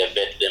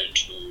elevate them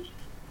to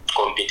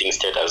competing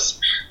status.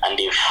 And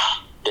if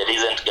there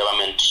isn't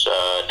government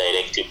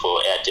directive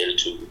for Airtel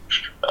to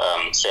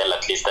sell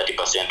at least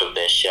 30% of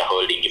their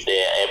shareholding, if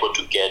they are able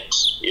to get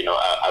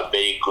a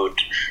very good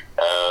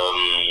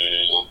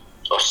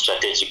or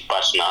strategic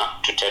partner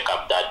to take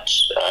up that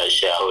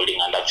shareholding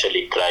and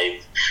actually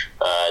drive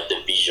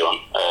the vision,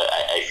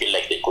 I feel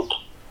like they could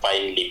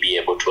finally be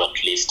able to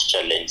at least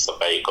challenge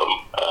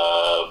Safaricom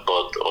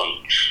both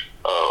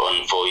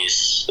on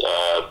voice,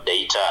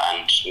 data,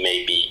 and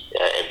maybe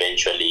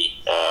eventually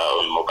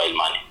on mobile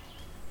money.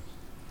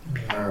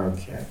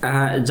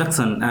 Okay.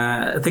 Jackson,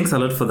 thanks a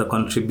lot for the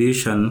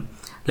contribution.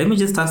 Let me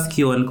just ask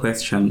you one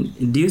question.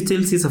 Do you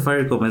still see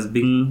Safaricom as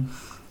being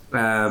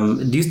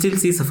do you still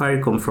see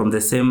Safaricom from the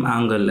same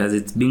angle as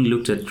it's being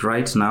looked at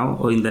right now,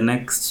 or in the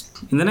next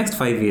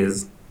 5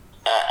 years?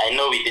 I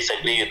know we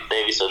disagree with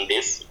Davis on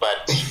this,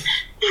 but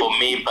for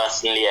me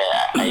personally,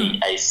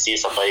 I see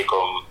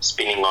Safaricom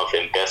spinning off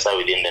M-Pesa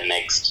within the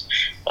next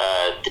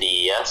 3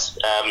 years.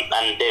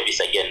 And Davis,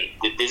 again,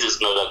 this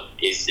is not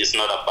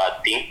a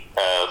bad thing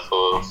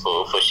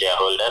for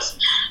shareholders.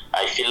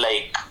 I feel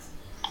like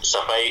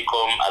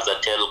Safaricom as a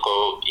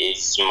telco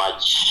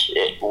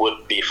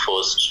would be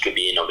forced to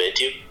be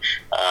innovative.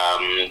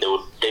 They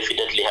would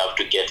definitely have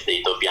to get the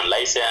Ethiopian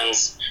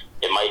license.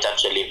 They might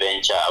actually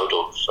venture out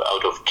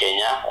of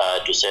Kenya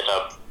to set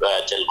up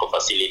telco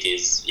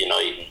facilities,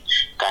 in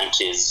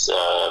countries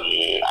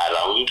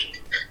around,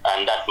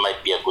 and that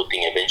might be a good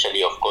thing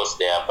eventually. Of course,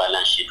 their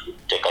balance sheet would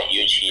take a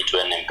huge hit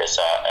when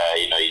M-Pesa,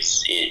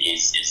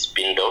 is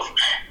spinned off.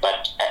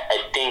 But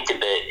I think in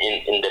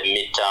the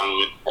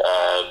midterm,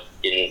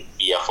 in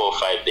year 4 or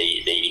 5,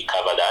 they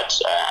recover that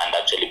and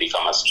actually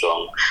become a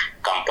strong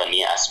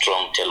company, a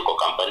strong telco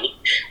company.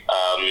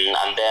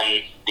 And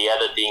then the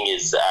other thing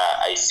is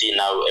I see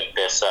now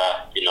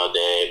M-Pesa,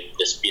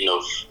 the spin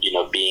of,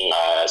 being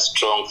a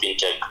strong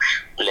fintech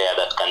player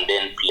that can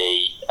then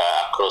play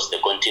across the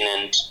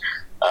continent.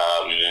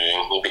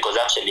 Because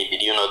actually,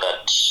 did you know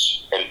that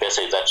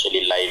M-Pesa is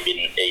actually live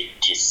in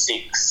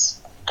 86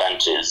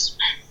 countries?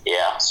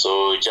 Yeah,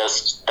 so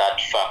just that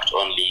fact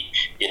only,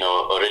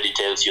 already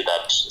tells you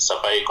that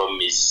Safaricom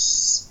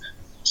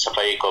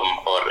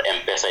or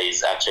M-Pesa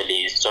is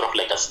actually sort of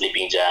like a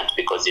sleeping giant,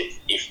 because if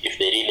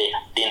they really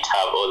didn't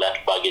have all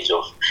that baggage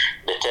of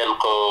the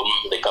telecom,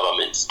 the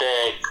government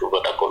stake,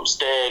 Vodacom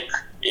stake,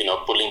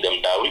 pulling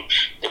them down,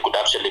 they could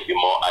actually be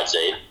more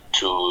agile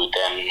to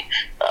then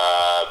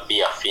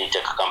be a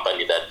fintech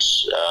company that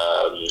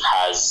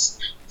has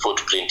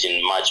footprint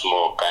in much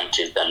more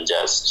countries than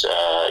just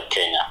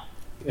Kenya.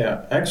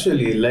 Yeah, I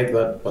actually like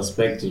that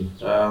perspective.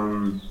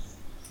 And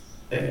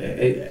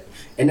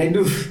I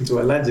do, to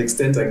a large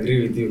extent,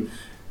 agree with you.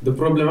 The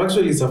problem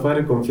actually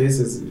Safaricom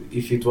faces,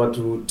 if it were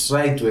to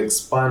try to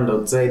expand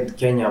outside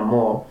Kenya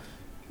more,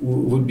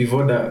 would be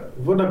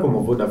Vodacom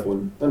or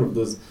Vodafone. One of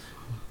those.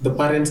 The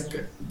parent,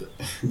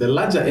 the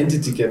larger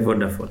entity can...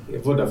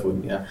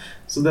 Vodafone, yeah.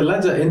 So the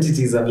larger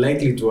entity is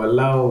unlikely to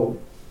allow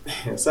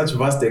such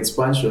vast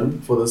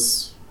expansion for the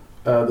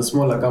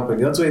smaller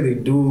company. That's why they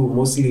do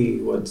mostly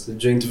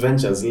joint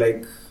ventures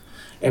like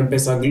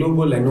M-Pesa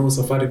Global. I know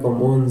Safaricom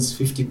owns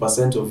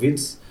 50% of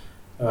it.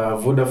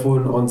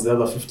 Vodafone owns the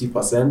other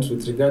 50%.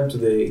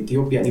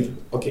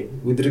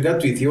 With regard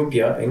to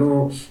Ethiopia, I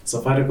know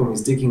Safaricom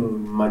is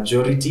taking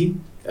majority,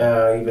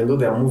 even though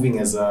they are moving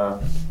as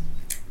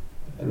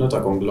not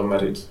a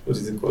conglomerate. What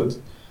is it called?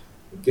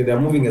 Okay, they are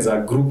moving as a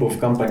group of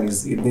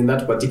companies in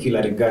that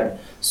particular regard.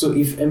 So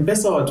if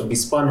M-Pesa were to be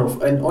spun off,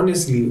 and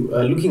honestly,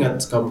 looking at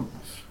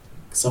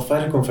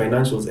Safaricom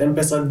financials,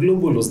 M-Pesa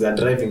Global was their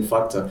driving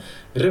factor.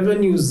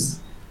 Revenues,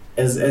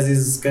 as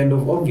is kind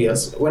of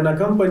obvious, when a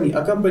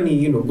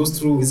company goes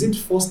through, is it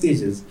 4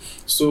 stages?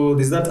 So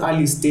there's that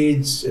early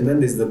stage, and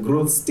then there's the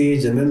growth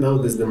stage, and then now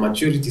there's the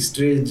maturity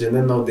stage, and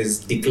then now there's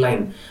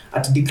decline.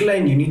 At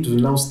decline, you need to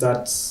now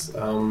start,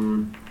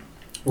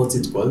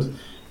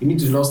 you need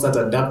to now start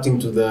adapting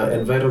to the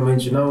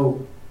environment. You now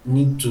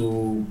need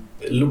to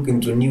look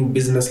into new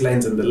business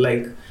lines and the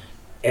like.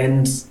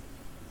 And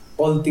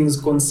all things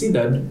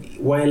considered,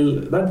 while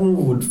that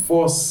move would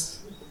force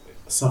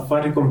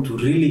Safaricom to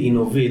really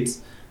innovate,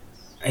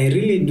 I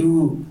really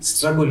do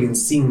struggle in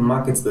seeing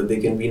markets that they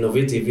can be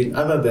innovative in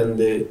other than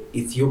the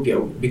Ethiopia,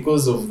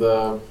 because of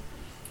the,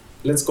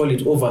 let's call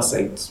it,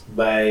 oversight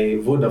by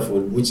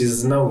Vodafone, which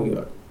is now,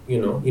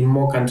 in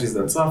more countries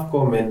than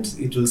Safcom, and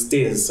it will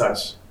stay as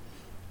such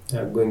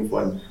going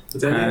forward.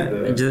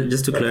 But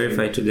just to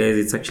clarify to guys,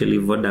 it's actually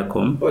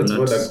Vodacom. Oh, it's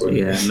Vodacom.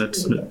 Yeah,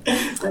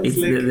 it's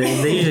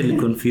they're usually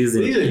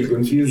confusing.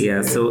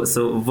 Yeah, so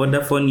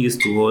Vodafone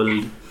used to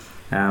hold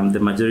the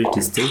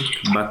majority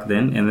stake back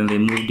then, and then they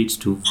moved it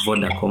to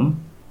Vodacom.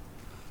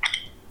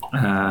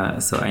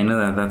 So I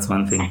know that's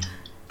one thing.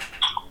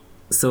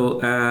 So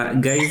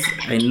guys,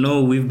 I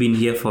know we've been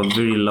here for a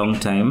very long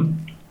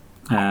time.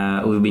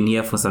 We've been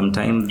here for some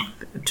time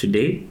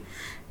today.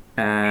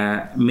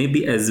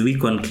 Maybe as we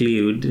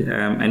conclude,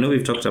 I know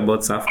we've talked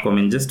about Safcom,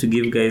 and just to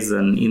give guys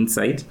an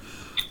insight,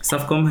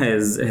 Safcom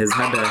has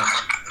had a...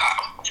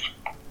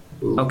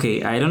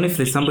 Okay, I don't know if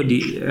there's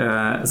somebody...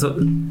 so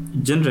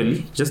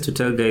generally, just to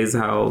tell guys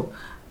how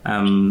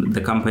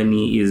the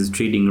company is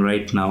trading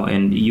right now,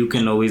 and you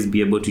can always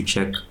be able to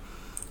check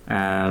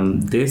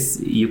this.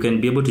 You can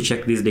be able to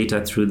check this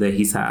data through the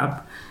HISA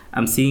app.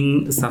 I'm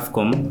seeing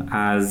Safcom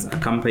as a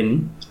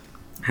company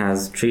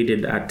has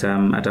traded at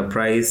a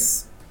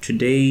price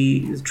today,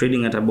 is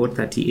trading at about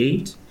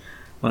 38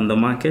 on the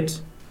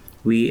market.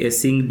 We are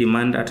seeing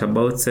demand at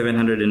about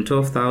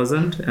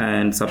 712,000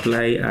 and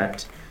supply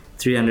at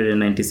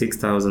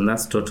 396,000.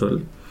 That's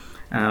total.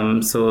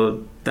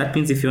 So that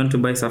means if you want to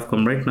buy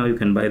Safcom right now, you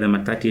can buy them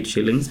at 38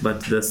 shillings.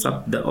 But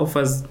the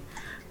offers,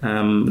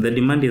 the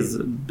demand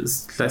is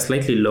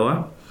slightly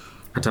lower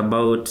at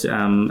about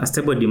a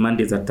stable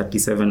demand is at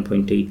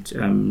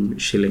 37.8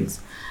 shillings.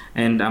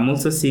 And I'm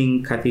also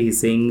seeing Kathy is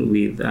saying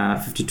with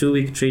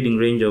 52-week trading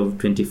range of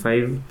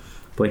 25.95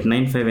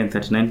 and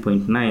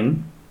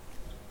 39.9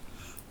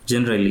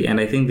 generally.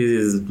 And I think this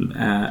is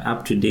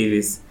up to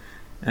Davis.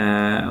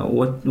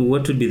 What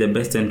would be the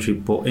best entry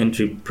point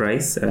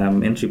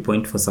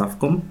for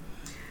Safcom?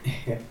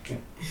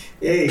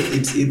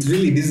 It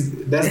really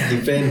does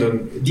depend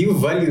on, do you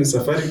value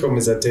Safaricom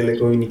as a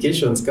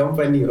telecommunications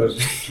company or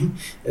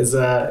as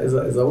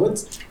a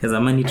what? As a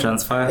money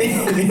transfer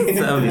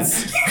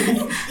service.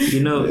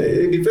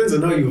 It depends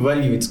on how you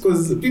value it,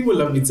 because people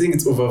have been saying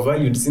it's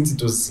overvalued since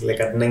it was like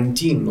at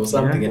 19 or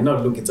something, and now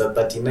look, it's at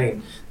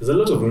 39. There's a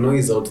lot of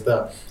noise out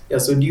there. Yeah,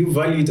 so do you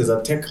value it as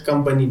a tech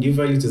company? Do you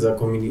value it as a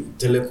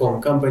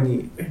telecom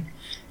company?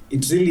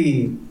 It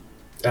really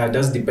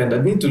does depend.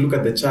 I need to look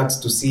at the charts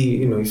to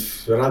see,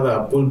 if rather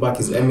a pullback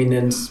is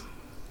imminent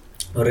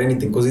or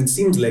anything, because it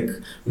seems like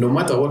no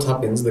matter what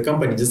happens, the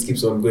company just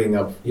keeps on going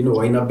up.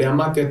 We're in a bear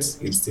market,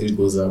 it still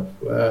goes up.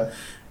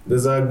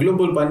 There's a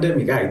global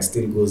pandemic, it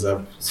still goes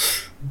up.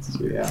 So,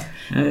 yeah.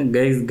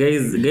 Guys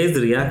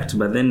react,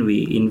 but then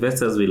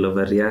investors will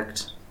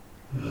overreact.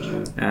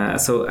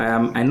 So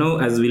I know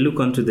as we look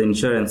onto the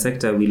insurance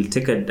sector, we'll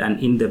take an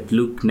in-depth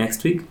look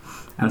next week.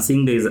 I'm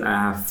seeing there's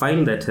a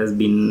file that has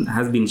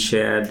been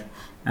shared,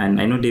 and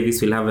I know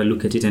Davis will have a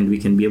look at it, and we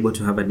can be able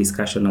to have a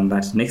discussion on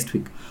that next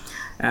week.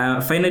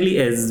 Finally,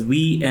 as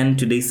we end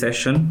today's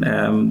session,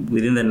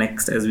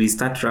 as we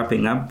start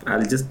wrapping up,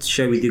 I'll just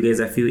share with you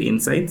guys a few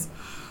insights.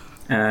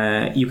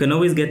 You can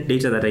always get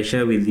data that I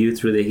share with you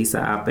through the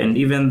HISA app, and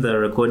even the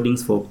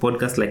recordings for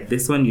podcasts like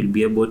this one, you'll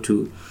be able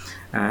to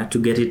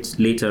get it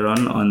later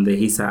on the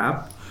HISA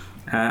app.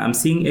 I'm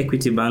seeing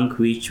Equity Bank,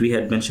 which we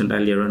had mentioned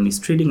earlier on, is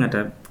trading at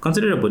a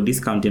considerable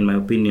discount in my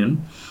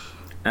opinion.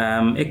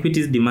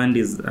 Equity's demand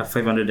is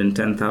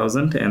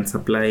 510,000 and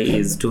supply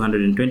is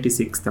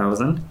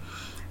 226,000.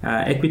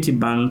 Equity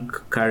Bank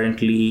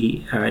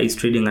currently is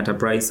trading at a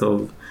price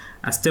of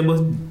a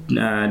stable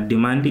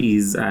demand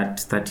is at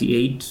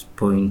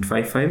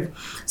 38.55.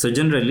 So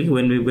generally,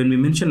 when we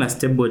mention a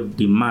stable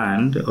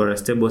demand or a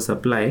stable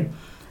supply,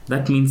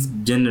 that means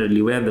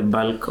generally where the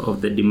bulk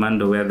of the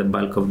demand or where the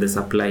bulk of the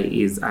supply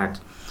is at.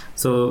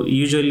 So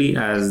usually,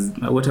 as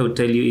what I would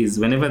tell you is,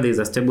 whenever there is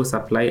a stable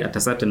supply at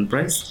a certain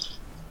price,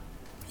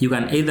 you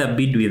can either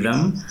bid with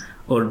them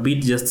or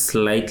bid just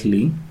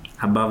slightly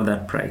above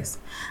that price.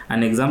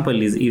 An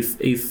example is if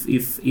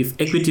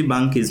Equity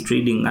Bank is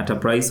trading at a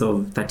price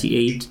of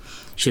 38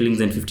 shillings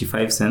and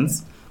 55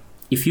 cents,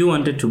 if you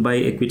wanted to buy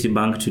Equity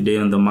Bank today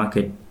on the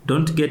market,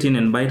 don't get in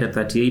and buy it at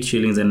 38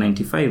 shillings and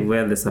 95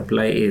 where the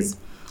supply is.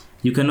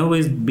 You can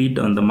always bid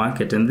on the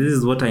market, and this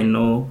is what I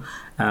know.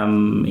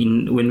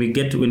 When we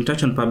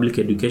touch on public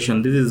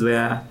education, this is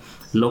where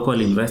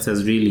local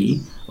investors really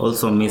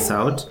also miss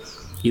out.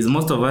 Is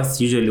most of us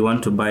usually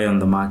want to buy on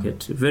the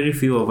market. Very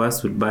few of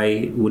us would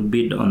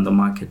bid on the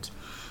market,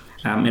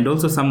 and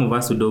also some of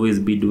us would always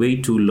bid way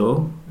too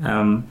low.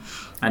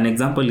 An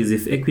example is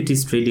if equity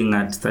is trading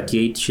at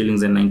 38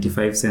 shillings and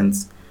 95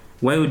 cents,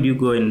 why would you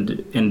go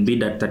and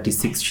bid at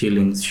 36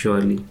 shillings?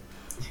 Surely.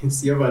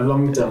 You have a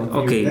long term.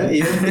 Okay.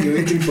 You're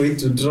waiting for it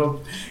to drop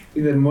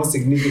even more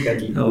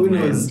significantly. Who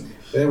knows?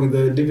 With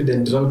the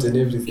dividend drought and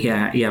everything.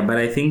 Yeah, but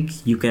I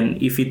think you can,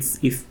 if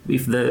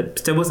the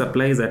stable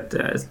supply is at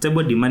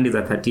stable demand is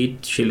at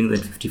 38 shillings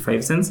and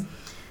 55 cents,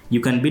 you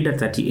can bid at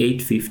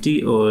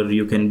 38.50 or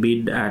you can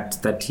bid at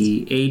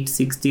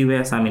 38.60,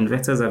 where some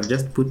investors have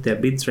just put their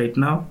bids right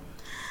now.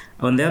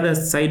 On the other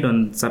side,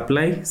 on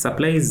supply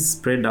is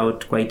spread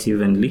out quite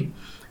evenly.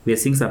 we are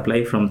seeing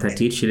supply from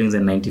 38 shillings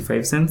and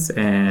 95 cents,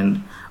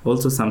 and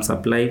also some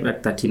supply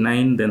at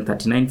 39, then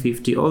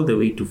 39.50, all the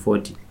way to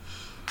 40.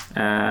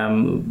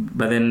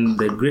 But then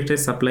the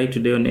greatest supply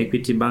today on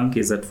Equity Bank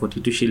is at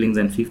 42 shillings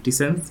and 50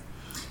 cents.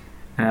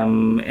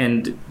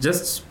 And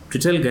just to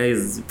tell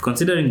guys,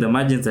 considering the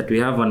margins that we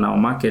have on our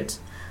market,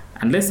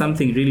 unless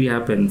something really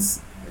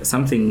happens,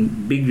 something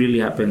big really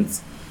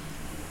happens,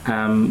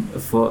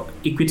 for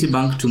Equity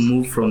Bank to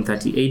move from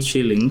 38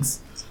 shillings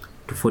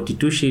to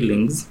 42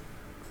 shillings.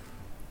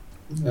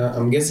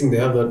 I'm guessing they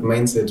have that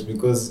mindset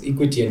because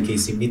Equity and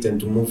KCB tend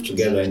to move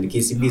together, and the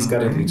KCB is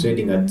currently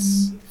trading at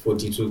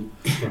 42.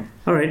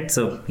 All right,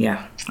 so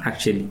yeah,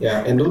 actually.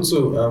 Yeah, and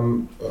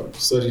also,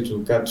 sorry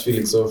to cut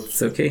Felix off.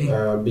 It's okay.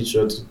 A bit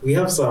short. We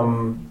have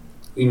some,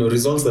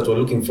 results that we're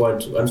looking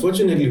forward to.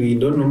 Unfortunately, we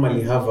don't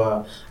normally have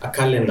a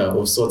calendar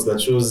of sorts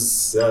that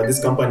shows this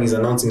company is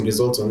announcing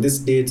results on this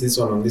date, this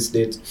one on this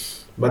date.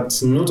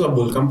 But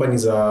notable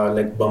companies are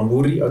like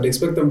Bamburi. I would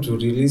expect them to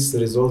release the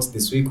results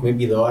this week,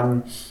 maybe the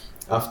one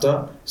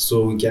after,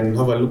 so we can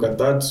have a look at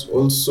that.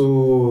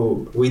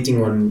 Also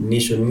waiting on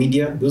Nation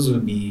Media. Those will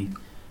be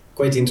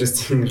quite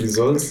interesting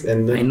results.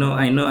 And then,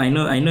 I know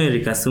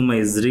Eric Asuma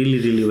is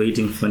really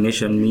waiting for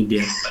Nation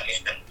Media.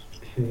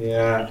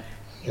 Yeah,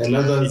 and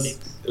others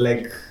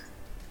like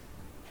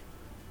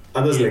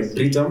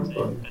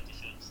Britam.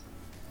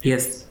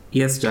 Yes,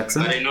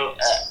 Jackson.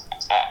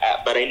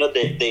 But I know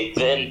the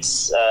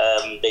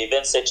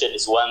event section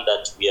is one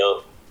that we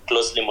are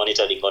closely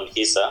monitoring on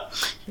HISA,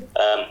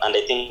 and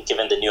I think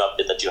given the new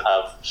update that you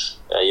have,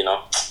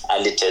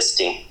 early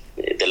testing,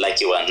 the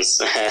lucky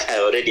ones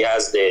already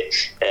has the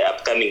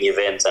upcoming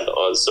events, and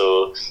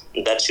also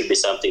that should be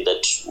something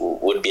that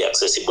would be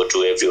accessible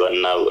to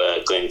everyone now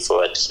going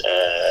forward,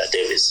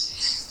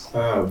 Davis.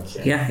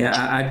 Okay.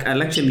 Yeah.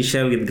 I'll actually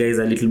share with guys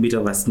a little bit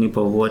of a snip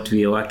of what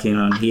we are working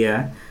on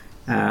here,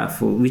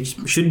 for which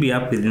should be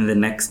up within the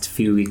next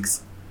few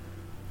weeks.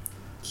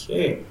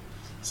 Okay.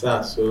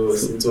 So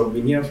since we've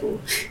been here for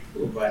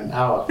over an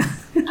hour,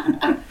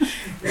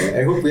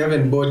 I hope we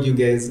haven't bored you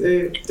guys.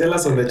 Tell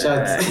us on the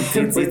chat.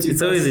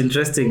 It's always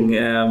interesting,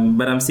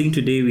 but I'm seeing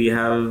today we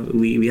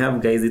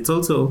have guys. It's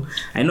also,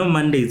 I know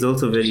Monday is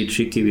also very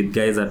tricky with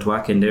guys at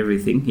work and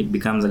everything. It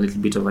becomes a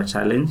little bit of a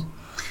challenge.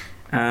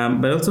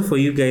 But also for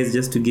you guys,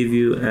 just to give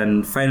you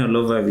a final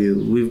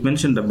overview, we've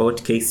mentioned about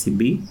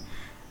KCB.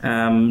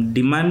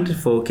 Demand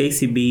for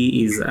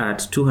KCB is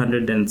at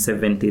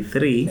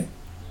 273.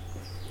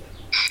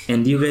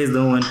 And you guys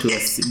don't want to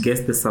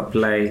guess the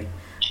supply.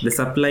 The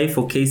supply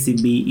for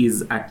KCB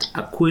is at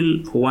a cool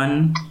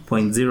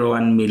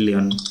 1.01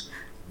 million.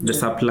 The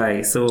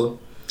supply. So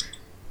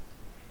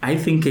I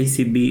think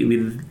KCB,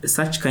 with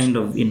such kind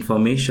of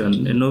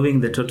information, knowing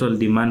the total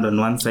demand on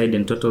one side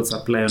and total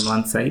supply on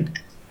one side,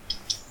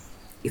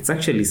 it's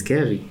actually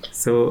scary.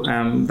 So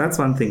that's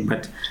one thing.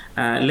 But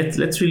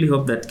let's really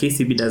hope that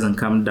KCB doesn't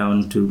come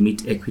down to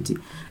meet Equity.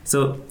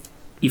 So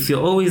if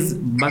you're always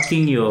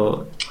backing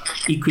your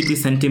equity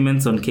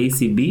sentiments on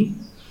KCB,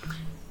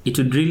 it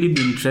would really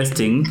be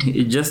interesting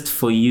just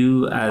for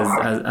you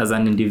as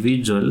an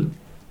individual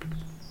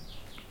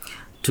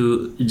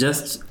to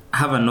just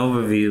have an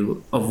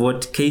overview of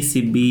what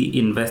KCB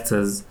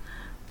investors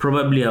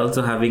probably are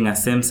also having a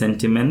same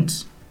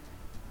sentiment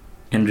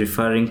and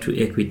referring to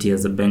Equity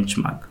as a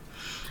benchmark.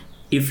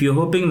 If you're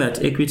hoping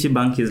that Equity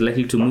Bank is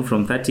likely to move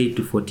from 38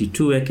 to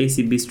 42 where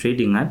KCB is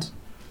trading at,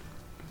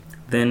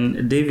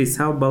 then Davis,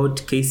 how about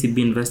KCB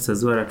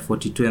investors who are at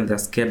 42 and they're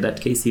scared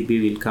that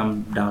KCB will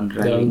come down to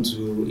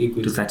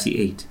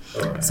 38?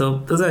 Right. So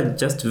those are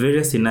just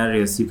various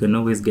scenarios you can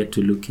always get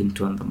to look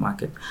into on the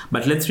market.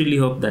 But let's really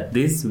hope that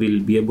this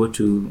will be able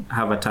to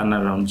have a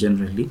turnaround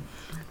generally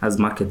as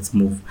markets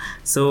move.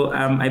 So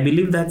I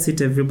believe that's it,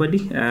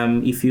 everybody.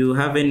 If you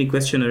have any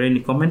question or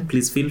any comment,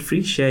 please feel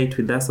free, share it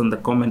with us on the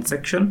comment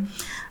section.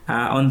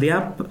 On the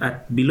app,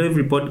 below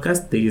every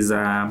podcast, there is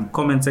a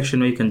comment section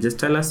where you can just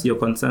tell us your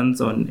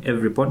concerns on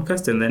every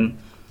podcast. And then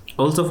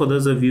also for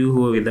those of you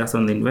who are with us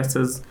on the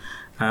Investors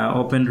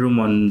Open Room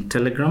on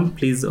Telegram,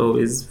 please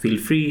always feel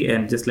free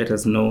and just let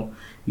us know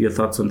your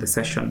thoughts on the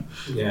session.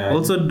 Yeah.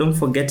 Also, don't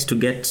forget to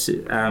get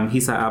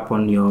HISA app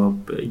on your.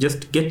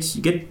 Just get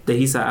the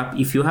HISA app.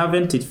 If you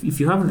haven't, if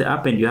you have the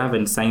app and you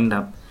haven't signed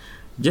up,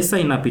 just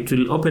sign up. It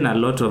will open a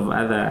lot of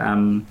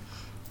other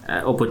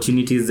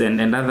opportunities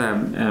and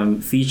other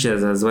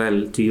features as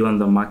well to you on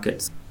the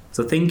market.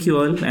 So thank you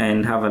all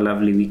and have a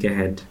lovely week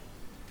ahead.